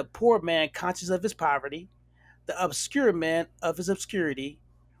make the poor man conscious of his poverty, the obscure man of his obscurity,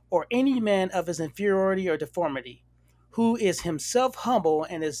 or any man of his inferiority or deformity, who is himself humble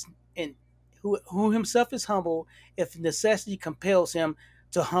and is and who himself is humble if necessity compels him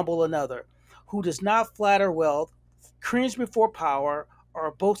to humble another, who does not flatter wealth, cringe before power,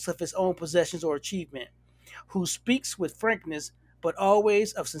 or boast of his own possessions or achievement, who speaks with frankness, but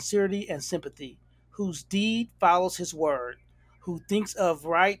always of sincerity and sympathy, whose deed follows his word, who thinks of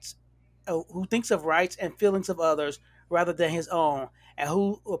rights, and feelings of others rather than his own, and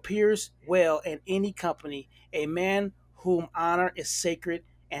who appears well in any company, a man whom honor is sacred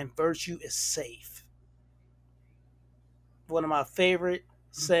and virtue is safe." One of my favorite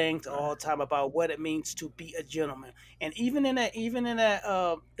sayings of all time about what it means to be a gentleman. And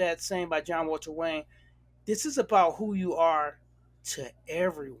that saying by John Walter Wayne, this is about who you are to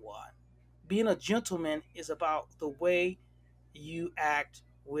everyone. Being a gentleman is about the way you act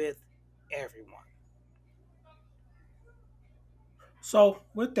with everyone. So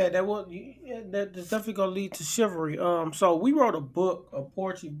with that, that's definitely gonna lead to chivalry. So we wrote a book, a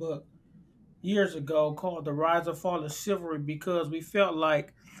poetry book, years ago called "The Rise and Fall of Chivalry" because we felt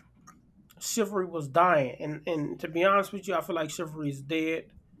like chivalry was dying. And to be honest with you, I feel like chivalry is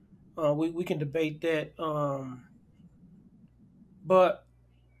dead. We can debate that. But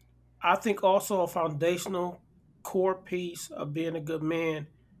I think also a foundational core piece of being a good man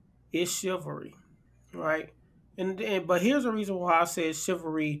is chivalry, right? And but here's the reason why I said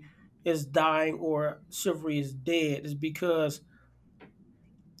chivalry is dying or chivalry is dead is because,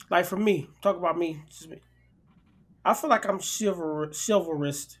 like for me, talk about me, just me. I feel like I'm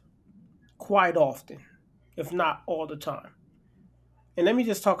chivalrous quite often, if not all the time. And let me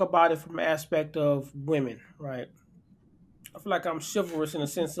just talk about it from the aspect of women, right? I feel like I'm chivalrous in the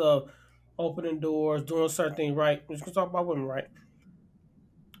sense of opening doors, doing certain things, right? We're just gonna talk about women, right?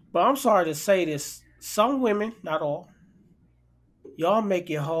 But I'm sorry to say this. Some women, not all, y'all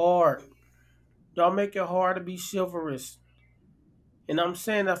make it hard. Y'all make it hard to be chivalrous. And I'm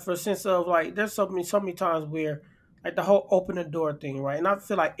saying that for a sense of like, there's so many times where, like the whole open the door thing, right? And I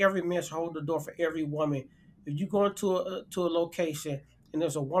feel like every man should hold the door for every woman. If you go into a location and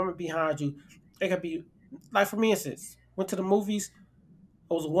there's a woman behind you, it could be, like for me instance, went to the movies,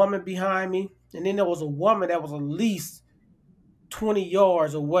 there was a woman behind me, and then there was a woman that was at least 20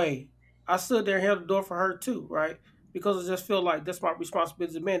 yards away. I stood there and held the door for her too, right? Because I just feel like that's my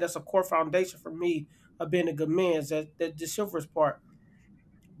responsibility as a man. That's a core foundation for me of being a good man, is that the chivalrous part.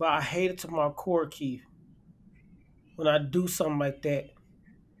 But I hate it to my core, Keith, when I do something like that.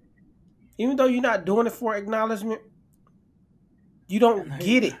 Even though you're not doing it for acknowledgement, you I don't know you.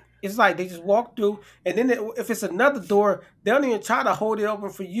 get it. It's like they just walk through, and then if it's another door, they don't even try to hold it open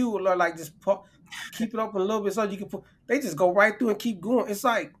for you, or like just keep it open a little bit so you can put. They just go right through and keep going. It's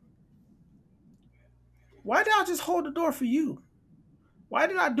like, why did I just hold the door for you? Why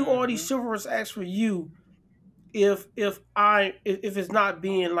did I do all these Hmm. chivalrous acts for you if it's not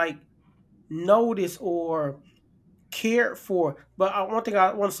being like noticed or cared for. But one thing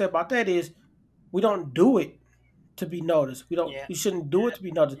I want to say about that is we don't do it to be noticed. We don't. Yeah, We shouldn't do it to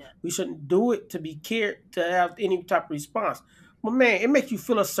be noticed. yeah, We shouldn't do it to be cared to have any type of response. But man, it makes you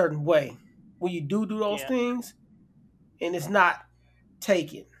feel a certain way when you do those yeah, things and it's not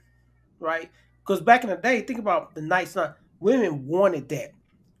taken right. Because back in the day, think about the nights. Not women wanted that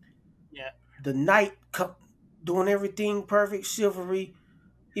yeah. the night doing everything perfect, chivalry.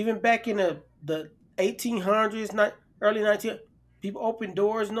 Even back in the 1800s, not early 19, people opened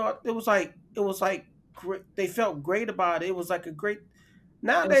doors. No, it was like great. They felt great about it. It was like a great.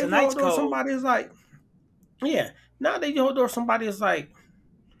 It was a Nowadays, you night's hold door code. somebody is like, yeah. Nowadays, you hold door somebody is like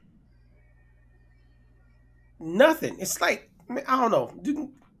nothing. It's like I don't know.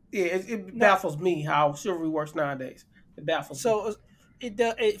 Yeah, it No, baffles me how chivalry works nowadays. It baffles me. so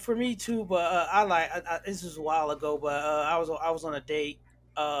it for me too. But this was a while ago. But I was on a date,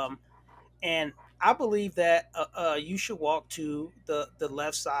 um, and I believe that you should walk to the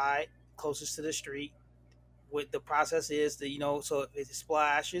left side closest to the street. What the process is that so if it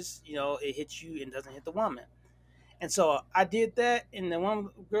splashes, it hits you and doesn't hit the woman. And so I did that, and the one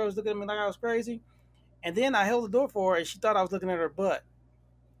girl was looking at me like I was crazy. And then I held the door for her, and she thought I was looking at her butt.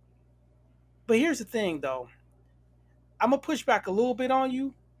 But here's the thing, though. I'm gonna push back a little bit on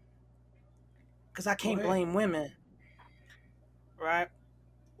you because I Go can't ahead. blame women, right?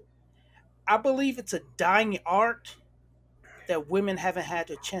 I believe it's a dying art that women haven't had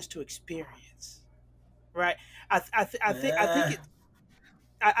the chance to experience, right? I think Nah, it.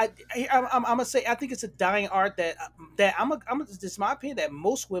 I'm gonna say I think it's a dying art that this is my opinion that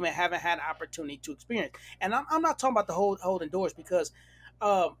most women haven't had an opportunity to experience, and I'm not talking about the holding doors because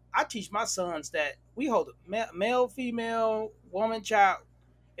I teach my sons that we hold it male, female, woman, child.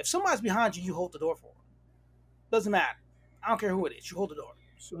 If somebody's behind you, you hold the door for them. Doesn't matter. I don't care who it is. You hold the door,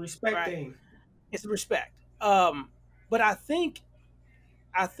 it's a respect right? thing. It's the respect. But I think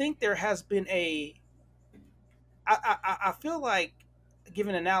there has been I feel like give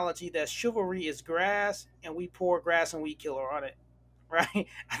an analogy that chivalry is grass and we pour grass and weed killer on it, right?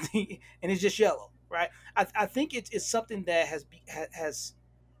 I think, and it's just yellow, right? I think it's something that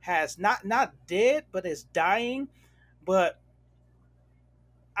has not dead but is dying, but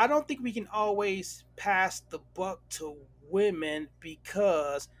I don't think we can always pass the buck to women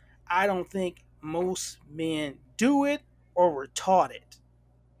because I don't think most men do it or were taught it,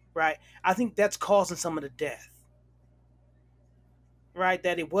 right? I think that's causing some of the death, right?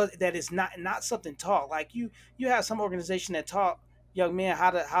 That is not something taught. Like you have some organization that taught young men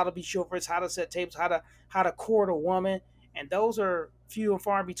how to be chauffeurs, how to set tables, how to court a woman, and those are few and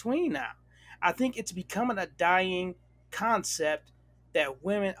far in between now. I think it's becoming a dying concept that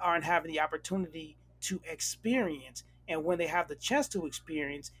women aren't having the opportunity to experience, and when they have the chance to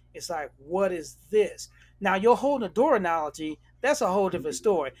experience, it's like, what is this? Now, your holding the door analogy, that's a whole different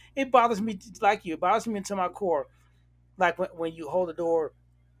story. It bothers me like you. It bothers me to my core. Like when you hold the door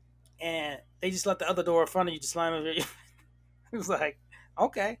and they just let the other door in front of you just slam it. It was like,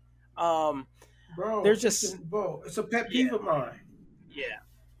 okay. Um, Bro, there's just it's a pet yeah, peeve of mine. yeah.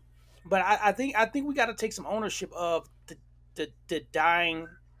 But I think we got to take some ownership of the dying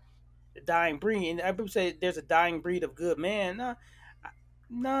breed. And people say there's a dying breed of good men. No,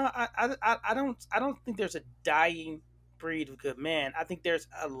 no, I don't think there's a dying breed of good man. I think there's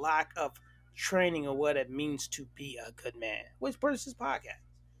a lack of training of what it means to be a good man. Which purpose this podcast?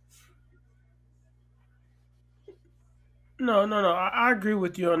 No, no, no. I agree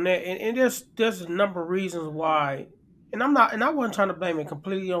with you on that, and there's a number of reasons why, and I wasn't trying to blame it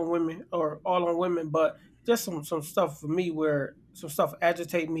completely on women or all on women, but just some stuff for me where some stuff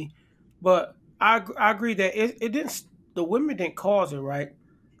agitate me, but I agree that it didn't the women didn't cause it, right?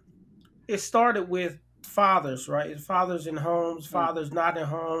 It started with fathers, right? Fathers in homes, Mm, fathers not in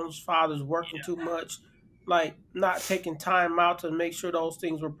homes, fathers working too much, like not taking time out to make sure those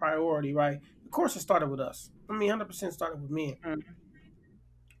things were priority, right? Of course, it started with us. I mean, 100% started with men, mm,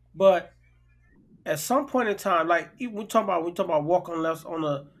 but at some point in time, like we talk about walking left on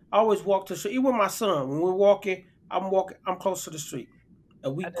the. I always walk to the street. Even with my son, when we're walking, I'm close to the street.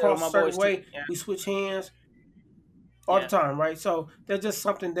 If we I did it with cross my a certain boys too. way, Yeah, we switch hands all the yeah. time, right? So that's just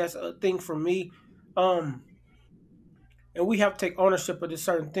something that's a thing for me. Um, and we have to take ownership of these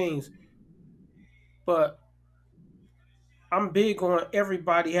certain things. But I'm big on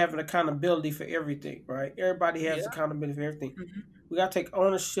everybody having accountability for everything, right? Everybody has Yeah. accountability for everything. Hmm. We got to take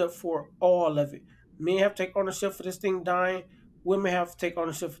ownership for all of it. Men have to take ownership for this thing dying. Women have to take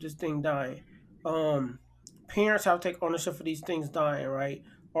ownership for this thing dying. Um, Parents have to take ownership for these things dying, right?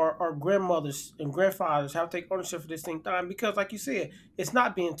 Or grandmothers and grandfathers have to take ownership for this thing dying because, like you said, it's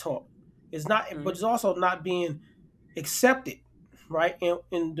not being taught. It's not, but Hmm. it's also not being. accept it, right?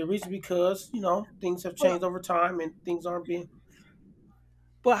 And the reason because things have But changed over time and things aren't being.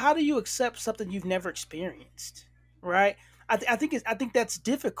 but how do you accept something you've never experienced, right? I think that's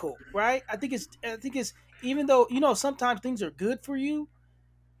difficult, right? I think it's even though sometimes things are good for you,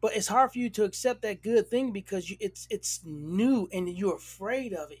 but it's hard for you to accept that good thing because it's new and you're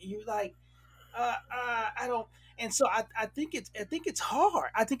afraid of it. You're like, I don't. And so I think it's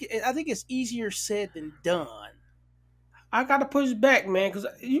hard. I think it's easier said than done. I got to push back, man, because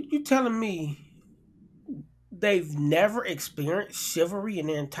you telling me they've never experienced chivalry in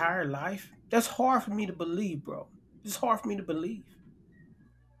their entire life? That's hard for me to believe, bro. It's hard for me to believe.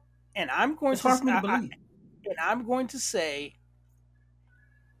 And I'm going It's to hard for me to believe. and I'm going to say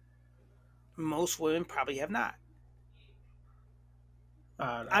most women probably have not.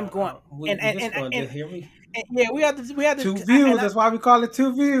 I'm going We just going to hear me. and yeah, we have Two to views. That's why we call it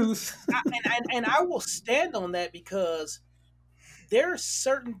two views. and I will stand on that because there are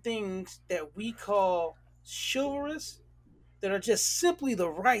certain things that we call chivalrous that are just simply the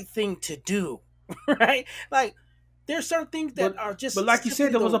right thing to do, right? Like there's certain things that but are but just like you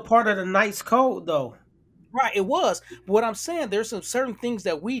said, simply there was a the part of the night's code, though. right. It was what I'm saying. There's some certain things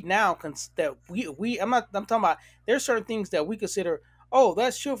that we now that we I'm talking about. There's certain things that we consider. Oh,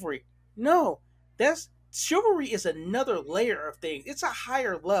 that's chivalry. No, that's chivalry is another layer of things. It's a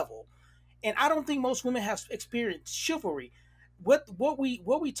higher level, and I don't think most women have experienced chivalry. What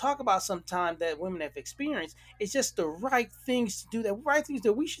we talk about sometimes that women have experienced is just the right things to do. The right things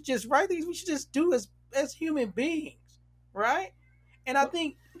that we should just right things we should just do as human beings, right? And I But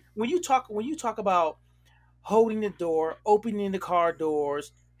think when you talk about holding the door, opening the car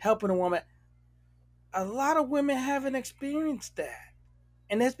doors, helping a woman. A lot of women haven't experienced that,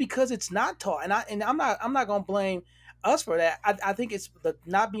 and that's because it's not taught. And I'm not gonna blame us for that. I think it's the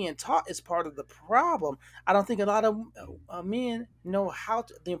not being taught is part of the problem. I don't think a lot of men know how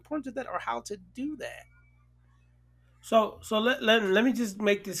to the importance of that or how to do that. let me just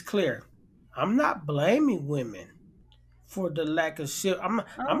make this clear. I'm not blaming women for the lack of shit. I'm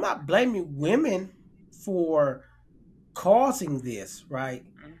Oh, not blaming women for causing this, right?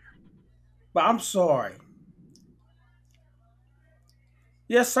 But I'm sorry.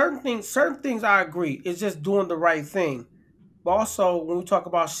 Yes, certain things I agree. It's just doing the right thing. But also, when we talk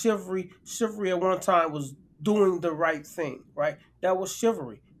about chivalry, chivalry at one time was doing the right thing, right? That was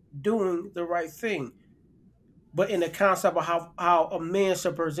chivalry, doing the right thing. But in the concept of how a man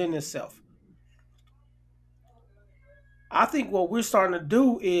should present himself, I think what we're starting to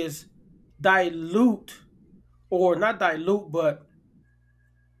do is dilute, or not dilute, but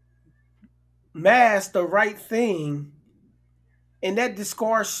mask the right thing, and that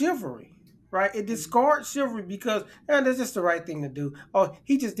discards chivalry, right? It discards chivalry because that's just the right thing to do. Oh,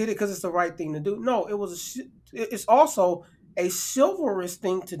 he just did it because it's the right thing to do. No, it's also a chivalrous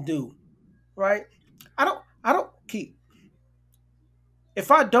thing to do, right? I don't keep.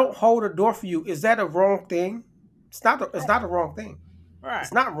 If I don't hold a door for you, is that a wrong thing? It's not a wrong thing. right,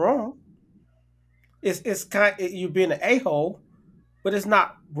 It's not wrong. It's you're being an a hole, but it's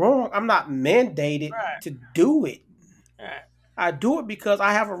not wrong. I'm not mandated right, to do it. right, I do it because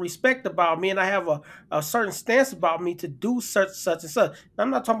I have a respect about me and I have a certain stance about me to do such and such. I'm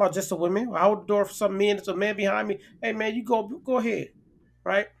not talking about just the women. I hold the door for some men. There's a man behind me. Hey man, you go ahead,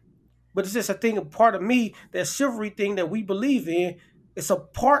 right? But it's just a thing, a part of me, that chivalry thing that we believe in. It's a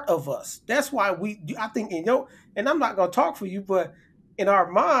part of us. That's why I think and I'm not gonna talk for you, but in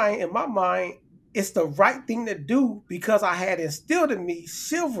my mind, it's the right thing to do because I had instilled in me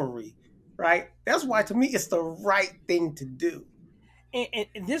chivalry, right? That's why to me it's the right thing to do.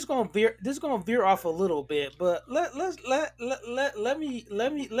 and this gonna veer off a little bit, but let's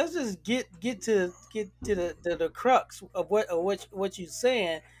just get to the crux of what you're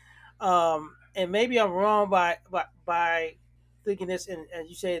saying. And maybe I'm wrong by thinking this, and as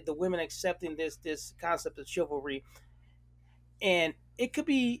you said, the women accepting this concept of chivalry, and it could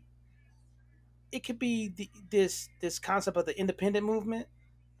be this concept of the independent movement,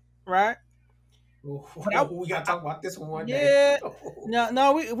 right? But We gotta talk about this one day. yeah,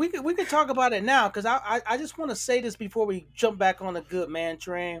 no, we could talk about it now because I just want to say this before we jump back on the good man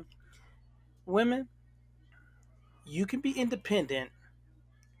train. Women, you can be independent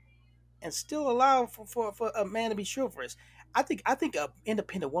and still allow for a man to be chivalrous. I think a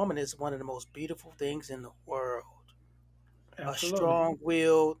independent woman is one of the most beautiful things in the world. A Absolutely.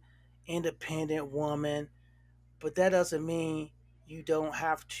 strong-willed, independent woman, but that doesn't mean you don't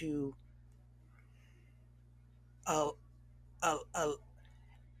have to uh, uh,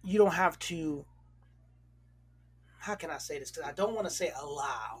 you don't have to how can I say this? Because I don't want to say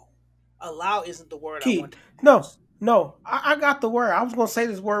allow. Allow isn't the word I want Keep to no, use. No, I got the word. I was gonna say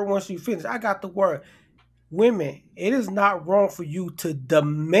this word once you finish. I got the word. Women, it is not wrong for you to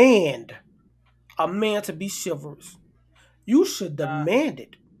demand a man to be chivalrous. You should Uh, demand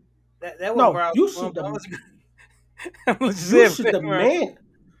it. that wasn't where No, I was you going. should. But I was, I was just You saying, should demand,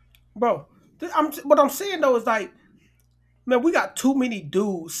 bro. What I'm saying though is like, man, we got too many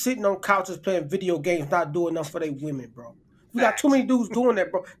dudes sitting on couches playing video games, not doing enough for their women, bro. We got too facts, many dudes doing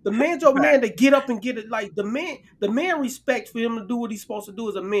that, bro. The man's your man facts, to get up and get it. Like the man respects for him to do what he's supposed to do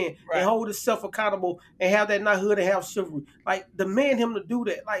as a man and right. hold himself accountable and have that knighthood and have chivalry. Like demand him to do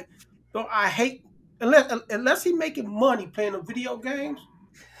that. Like, bro, I hate unless he making money playing the video games.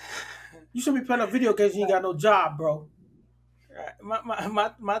 You should be playing the video games. You ain't got no job, bro. Right.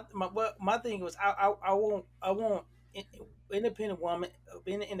 My thing was I won't in- independent woman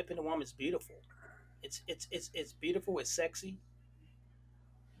being an independent woman is beautiful. It's beautiful. It's sexy,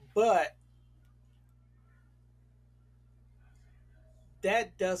 but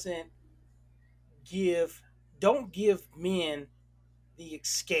that doesn't give don't give men the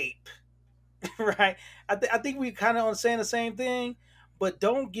escape, right? I think we kind of on saying the same thing, but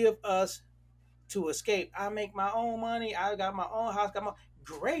don't give us to escape. I make my own money. I got my own house. Got my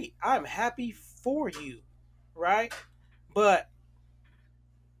great. I'm happy for you, right? But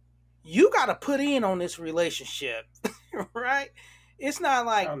you got to put in on this relationship, right? It's not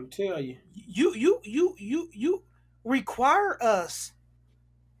like I'm tell you. you require us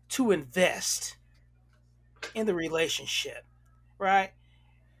to invest in the relationship, right?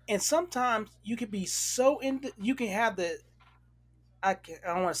 And sometimes you can be so in you can have the I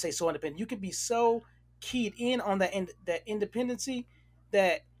don't want to say so independent. You can be so keyed in on that independency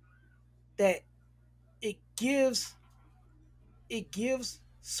that that it gives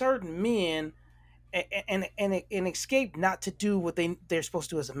certain men an escape not to do what they're supposed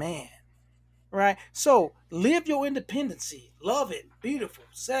to do as a man, right? So live your independency, love it, beautiful,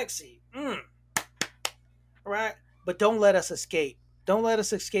 sexy, right? But don't let us escape. Don't let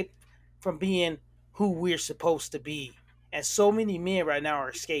us escape from being who we're supposed to be. And so many men right now are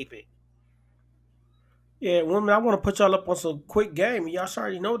escaping. Yeah, women, I want to put y'all up on some quick game. Y'all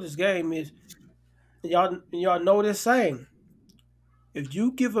already know this game is. Y'all know this saying. If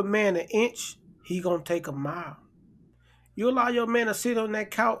you give a man an inch, he gonna take a mile. You allow your man to sit on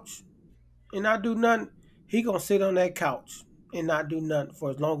that couch and not do nothing, he gonna sit on that couch and not do nothing for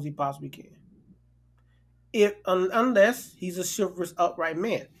as long as he possibly can. Unless he's a chivalrous, upright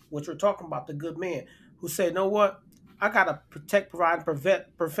man, which we're talking about, the good man who say, "You know what? I gotta protect, provide, and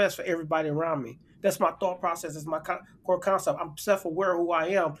profess for everybody around me." That's my thought process. That's my core concept. I'm self-aware of who I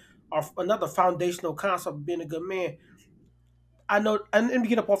am. Or another foundational concept of being a good man. I know. And let me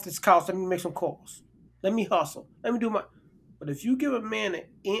get up off this couch. Let me make some calls. Let me hustle. Let me do my. But if you give a man an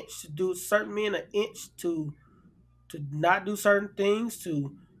inch to do certain men an inch to not do certain things,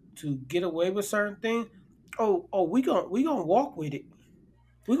 to get away with certain things, oh, we gonna walk with it.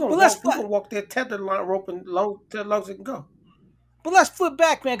 We gonna But let's walk. We gonna walk that tether line rope and long as long as it can go. flip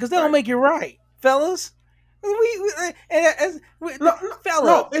back, man, because they don't Right? make it right, fellas. We No, no, fella,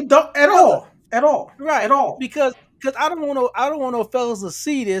 no. It don't at fella, all. At all. At right? all. Because I don't want no fellas to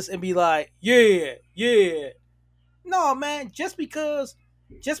see this and be like, yeah, yeah. No, man, just because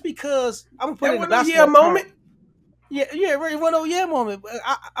I'm gonna put it That in the wasn't a yeah basketball term. moment. Yeah, yeah, right. Well, no, yeah, moment.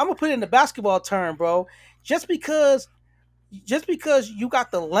 I'm gonna put it in the basketball term, bro. Just because, just because you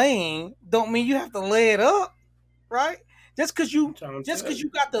got the lane, don't mean you have to lay it up, right? Just because I'm you, trying to just tell because you. you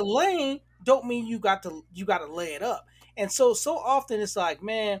got the lane, don't mean you got to lay it up. And so often it's like,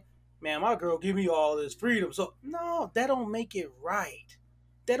 man, my girl give me all this freedom. So no, that don't make it right.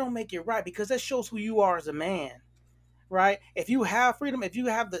 That don't make it right because that shows who you are as a man, right? If you have freedom, if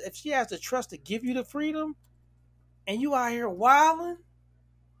she has the trust to give you the freedom, and you out here wilding,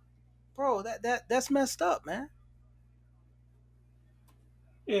 bro, that's messed up, man.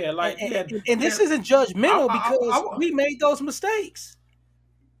 Yeah, And like and, yeah, and this man. isn't I, judgmental I, I, because I we made those mistakes.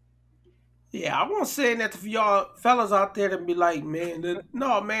 Yeah, I won't say that for y'all fellas out there to be like, man,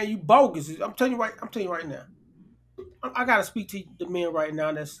 no, man, you bogus. I'm telling you right. I'm telling you right now. I gotta speak to the men right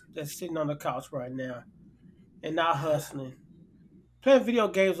now that's sitting on the couch right now and not hustling. Playing video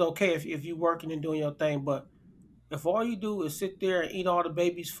games okay if you working and doing your thing, but if all you do is sit there and eat all the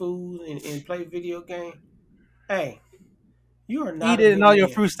baby's food and play video game, hey, you are not a Eating good all your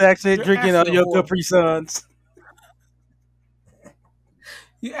man. fruit snacks and You're drinking all actually a your horrible. Capri Suns.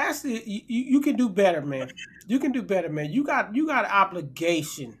 You can do better, man. You can do better, man. You got an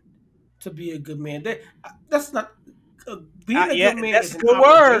obligation to be a good man. That's not being a Yeah, good man that's is a an good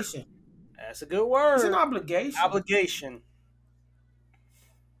word. obligation. That's a good It's an word. obligation. Obligation.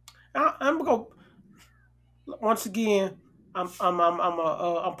 I'm gonna go. Once again, I'm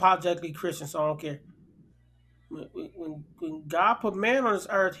a apologetically Christian, so I don't care. When God put man on this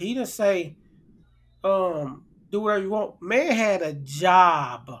earth, He didn't say, do whatever you want. Man had a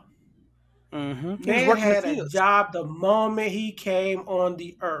job. He was Man working the had a fields. job the moment he came on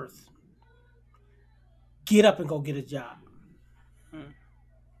the earth. Get up and go get a job. Mm.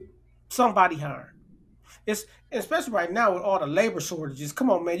 Somebody hiring. It's especially right now with all the labor shortages. Come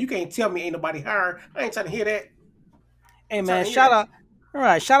on, man. You can't tell me ain't nobody hiring. I ain't trying to hear that. Hey I'm trying man, to hear shout that. out. All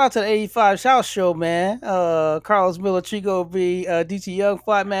right, shout out to the 85 Shout Show, man. Carlos Miller, Chico B, DT Young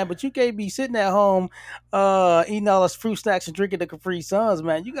Fight, man. But you can't be sitting at home eating all those fruit snacks and drinking the Capri Suns,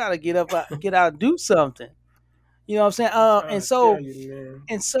 man. You gotta get up, get out, and do something. You know what I'm saying? I'm And trying to tell so you, man.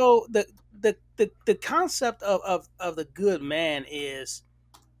 and so the concept of the good man is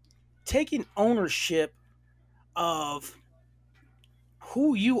taking ownership of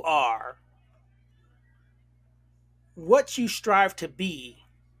who you are, what you strive to be,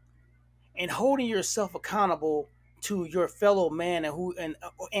 and holding yourself accountable to your fellow man and who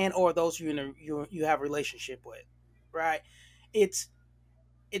and or those you have a relationship with, right? It's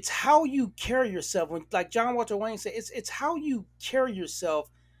it's how you carry yourself. When, like John Walter Wayne said, it's how you carry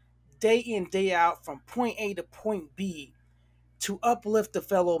yourself day in day out from point A to point B to uplift the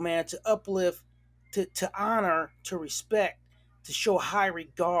fellow man, to uplift, to honor, to respect, to show high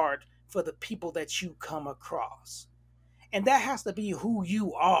regard for the people that you come across. And that has to be who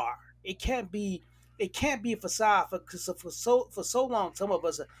you are. It can't be a facade because for so long some of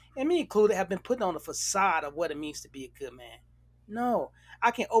us, and me included, have been putting on a facade of what it means to be a good man. No,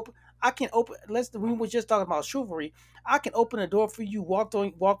 I can open. I can open. We were just talking about chivalry. I can open the door for you. Walk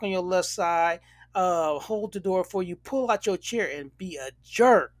on your left side. Hold the door for you. Pull out your chair and be a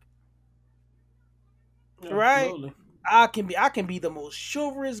jerk. Right? Absolutely. I can be the most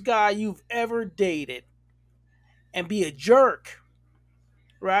chivalrous guy you've ever dated and be a jerk.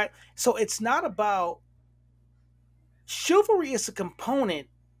 Right? So it's not about chivalry is a component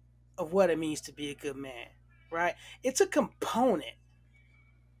of what it means to be a good man, right? It's a component.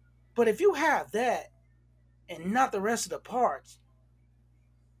 But if you have that and not the rest of the parts,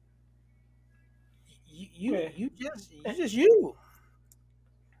 you you Yeah. you just you And just you.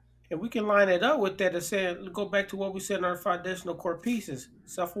 we can line it up with that and say, go back to what we said in our foundational core pieces: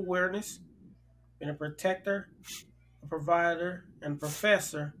 self awareness, being a protector, a provider, and a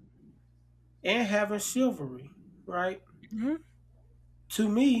professor, and having chivalry, right? Mhm. To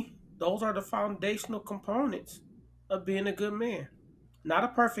me, those are the foundational components of being a good man. Not a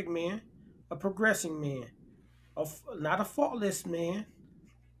perfect man, a progressing man, not a faultless man,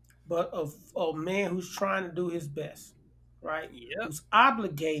 but a man who's trying to do his best, right? Yep. Who's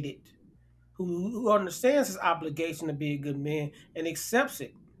obligated, who understands his obligation to be a good man and accepts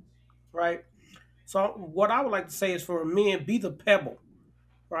it, right? So, what I would like to say is for men, be the pebble,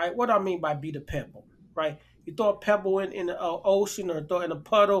 right? What do I mean by be the pebble, right? You throw a pebble in the ocean or throw it in a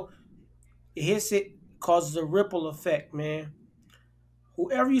puddle, it hits it, causes a ripple effect, man.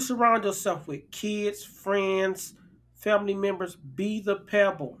 Whoever you surround yourself with, kids, friends, family members, be the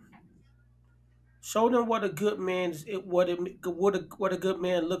pebble. Show them what a good man's what a good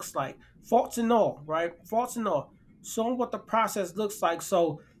man looks like. Faults and all, right? Faults and all. Show them what the process looks like,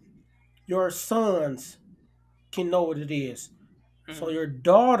 so your sons can know what it is. So Mhm. your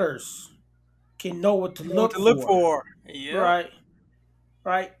daughters can know what to You know what look to look for, for. Yep. right?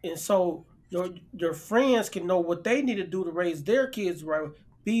 Right, and so your friends can know what they need to do to raise their kids right.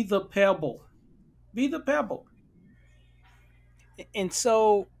 Be the pebble. Be the pebble. And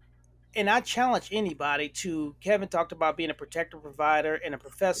so and I challenge anybody to. Kevin talked about being a protector, provider, and a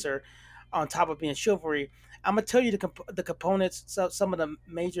professor, on top of being chivalry. I'm gonna tell you the components, some of the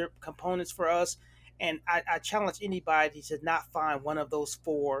major components for us, and I challenge anybody to not find one of those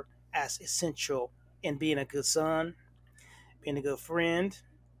four as essential in being a good son, being a good friend,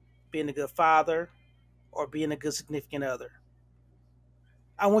 being a good father, or being a good significant other.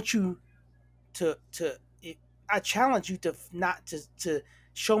 I want you to I challenge you to not to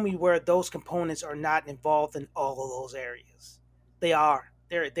show me where those components are not involved in all of those areas. They are.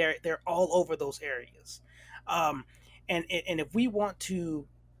 They're all over those areas. Um, and if we want to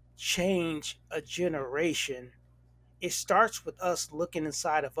change a generation, it starts with us looking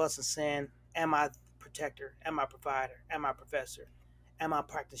inside of us and saying, "Am I protector? Am I provider? Am I professor? Am I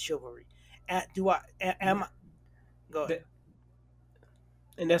practice chivalry? Do I? Am Yeah. I?" Go ahead. That,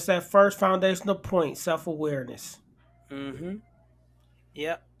 and that's that first foundational point: self awareness. Mm-hmm.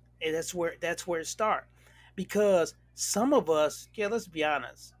 Yep. And that's where it starts. Because some of us, yeah, let's be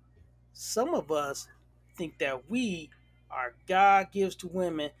honest, some of us think that we are God gives to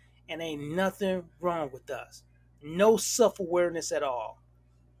women and ain't nothing wrong with us. No self awareness at all.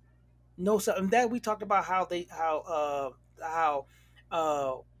 No self. And that we talked about how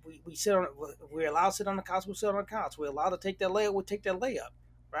we sit on, we're allowed to sit on the couch. We sit on the couch. We're allowed to take that layup. We take that layup,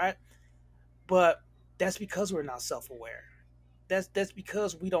 right? But that's because we're not self aware. That's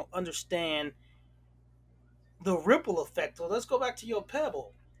because we don't understand the ripple effect. So let's go back to your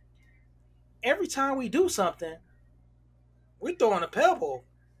pebble. Every time we do something, we're throwing a pebble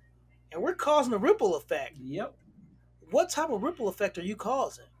and we're causing a ripple effect. Yep. What type of ripple effect are you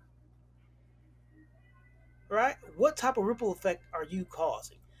causing? Right? What type of ripple effect are you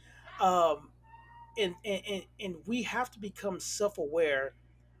causing? Um, and we have to become self-aware,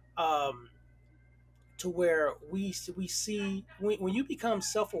 um, to where we see when you become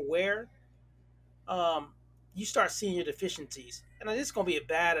self-aware, um, you start seeing your deficiencies. And this is gonna be a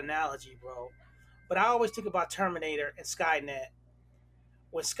bad analogy, bro, but I always think about Terminator and Skynet.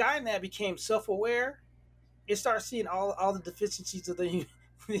 When Skynet became self-aware, it started seeing all the deficiencies of the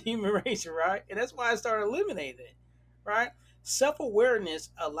human race, right? And that's why I started eliminating it, right? Self awareness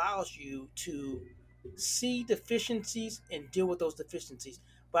allows you to see deficiencies and deal with those deficiencies.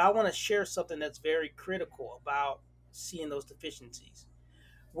 But I want to share something that's very critical about seeing those deficiencies.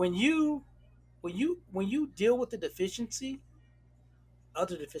 When you when you deal with the deficiency,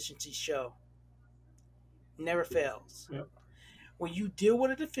 other deficiencies show. Never fails. Yep. When you deal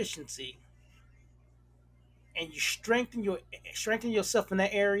with a deficiency and you strengthen yourself in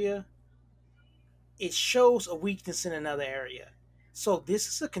that area, it shows a weakness in another area. So this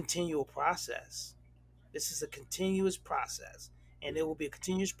is a continual process. This is a continuous process, and it will be a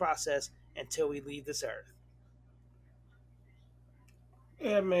continuous process until we leave this earth.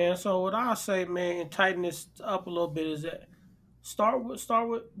 Yeah, man. So what I say, man, and tighten this up a little bit is that start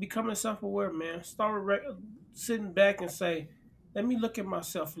with becoming self aware, man. Start with sitting back and say, let me look at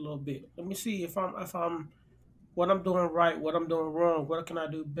myself a little bit. Let me see if I'm what I'm doing right, what I'm doing wrong, what can I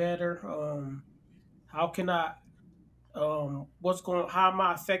do better. How can I what's going how am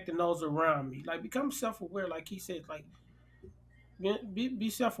I affecting those around me? Like become self aware, like he said, like be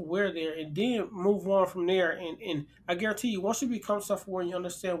self aware there, and then move on from there. And I guarantee you, once you become self aware, you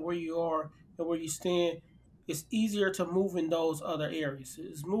understand where you are and where you stand. It's easier to move in those other areas.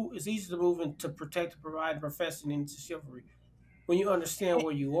 It's easy to move into protect, provide, and profession into chivalry when you understand And,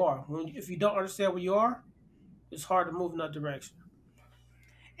 where you are. If you don't understand where you are, it's hard to move in that direction.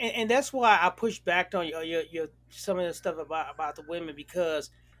 and that's why I push back on your some of the stuff about the women, because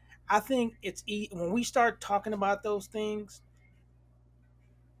I think when we start talking about those things,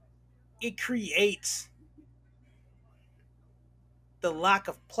 it creates the lack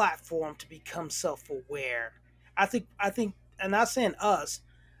of platform to become self-aware. I think I'm not saying us,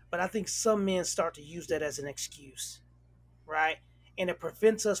 but I think some men start to use that as an excuse, right? And it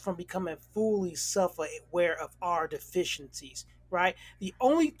prevents us from becoming fully self-aware of our deficiencies, right? The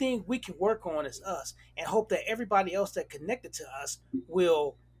only thing we can work on is us, and hope that everybody else that connected to us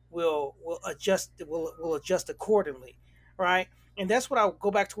will adjust accordingly, right? And that's what I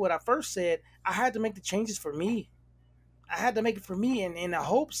go back to what I first said. I had to make the changes for me. I had to make it for me, and in the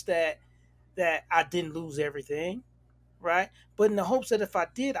hopes that I didn't lose everything, right? But in the hopes that if I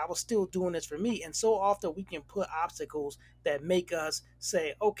did, I was still doing this for me. And so often we can put obstacles that make us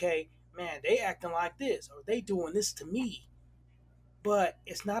say, okay, man, they acting like this or they doing this to me. But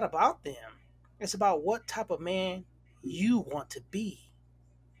it's not about them. It's about what type of man you want to be.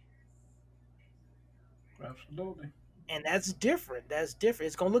 Absolutely. And that's different. That's different.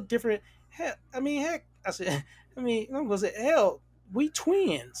 It's gonna look different. Heck, I said, I'm gonna say, hell, we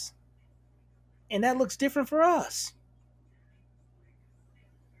twins, and that looks different for us.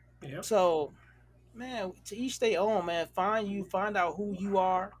 Yep. So, man, to each their own, man. Find out who you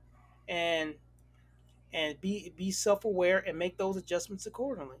are, and be self aware and make those adjustments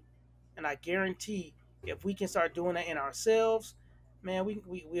accordingly. And I guarantee, if we can start doing that in ourselves, man,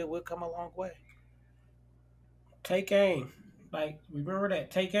 we'll come a long way. Take aim. Like remember that.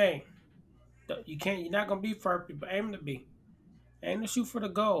 Take aim. You can't. You're not gonna be perfect, but aim to be. Aim to shoot for the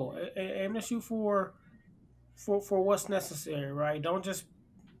goal. Aim to shoot for what's necessary. Right. Don't just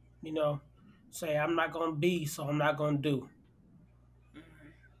you know say I'm not gonna be, so I'm not gonna do.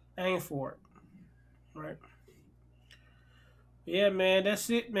 Aim for it. Right. Yeah, man. That's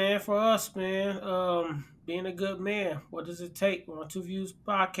it, man. For us, man. Being a good man. What does it take? We're on Two Views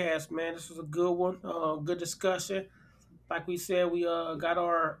podcast, man. This was a good one. Good discussion. Like we said, we got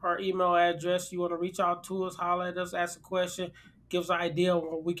our email address. You want to reach out to us, holler at us, ask a question, give us an idea on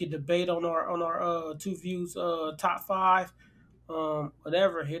what we could debate on our Two Views top five.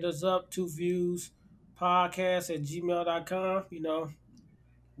 Whatever, hit us up, Two Views podcast at gmail.com.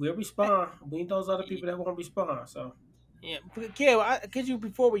 we'll respond. We need those other people that won't respond. So Yeah, yeah. Could you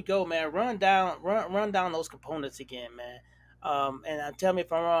before we go, man, run down those components again, man. And tell me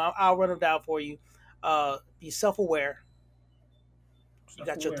if I'm wrong. I'll run them down for you. Be self aware. You self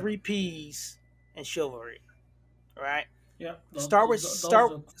got your aware. three P's and chivalry. All right. Yeah, Start with those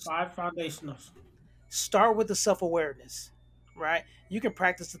start are five foundationals. start with the self awareness. Right. You can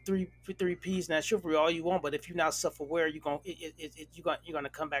practice the three P's and that chivalry all you want, but if you're not self aware, you're gonna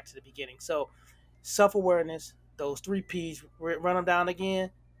come back to the beginning. So self awareness. Those three P's. Run them down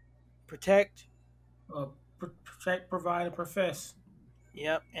again. Protect. Protect, provide, and profess.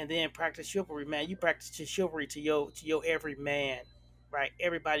 Yep, and then practice chivalry, man. You practice your chivalry to your every man, right?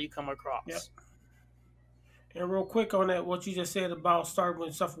 Everybody you come Yep. across. And real quick on that, what you just said about starting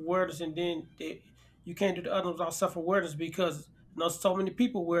with self awareness, and then you can't do the other without self awareness because there's so many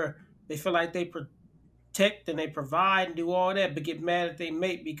people where they feel like they protect and they provide and do all that, but get mad at their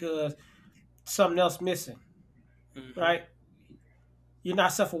mate because something else missing, Hmm. right? You're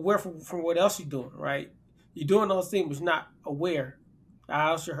not self aware from what else you're doing, right? You're doing those things, but you're not aware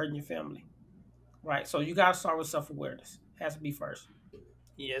how else you're hurting your family, right? So you got to start with self awareness. Has to be first.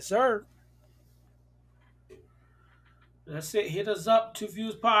 Yes, sir. That's it. Hit us up,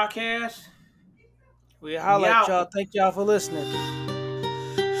 TuVues Podcast. We We holla at out. y'all. Thank y'all for listening.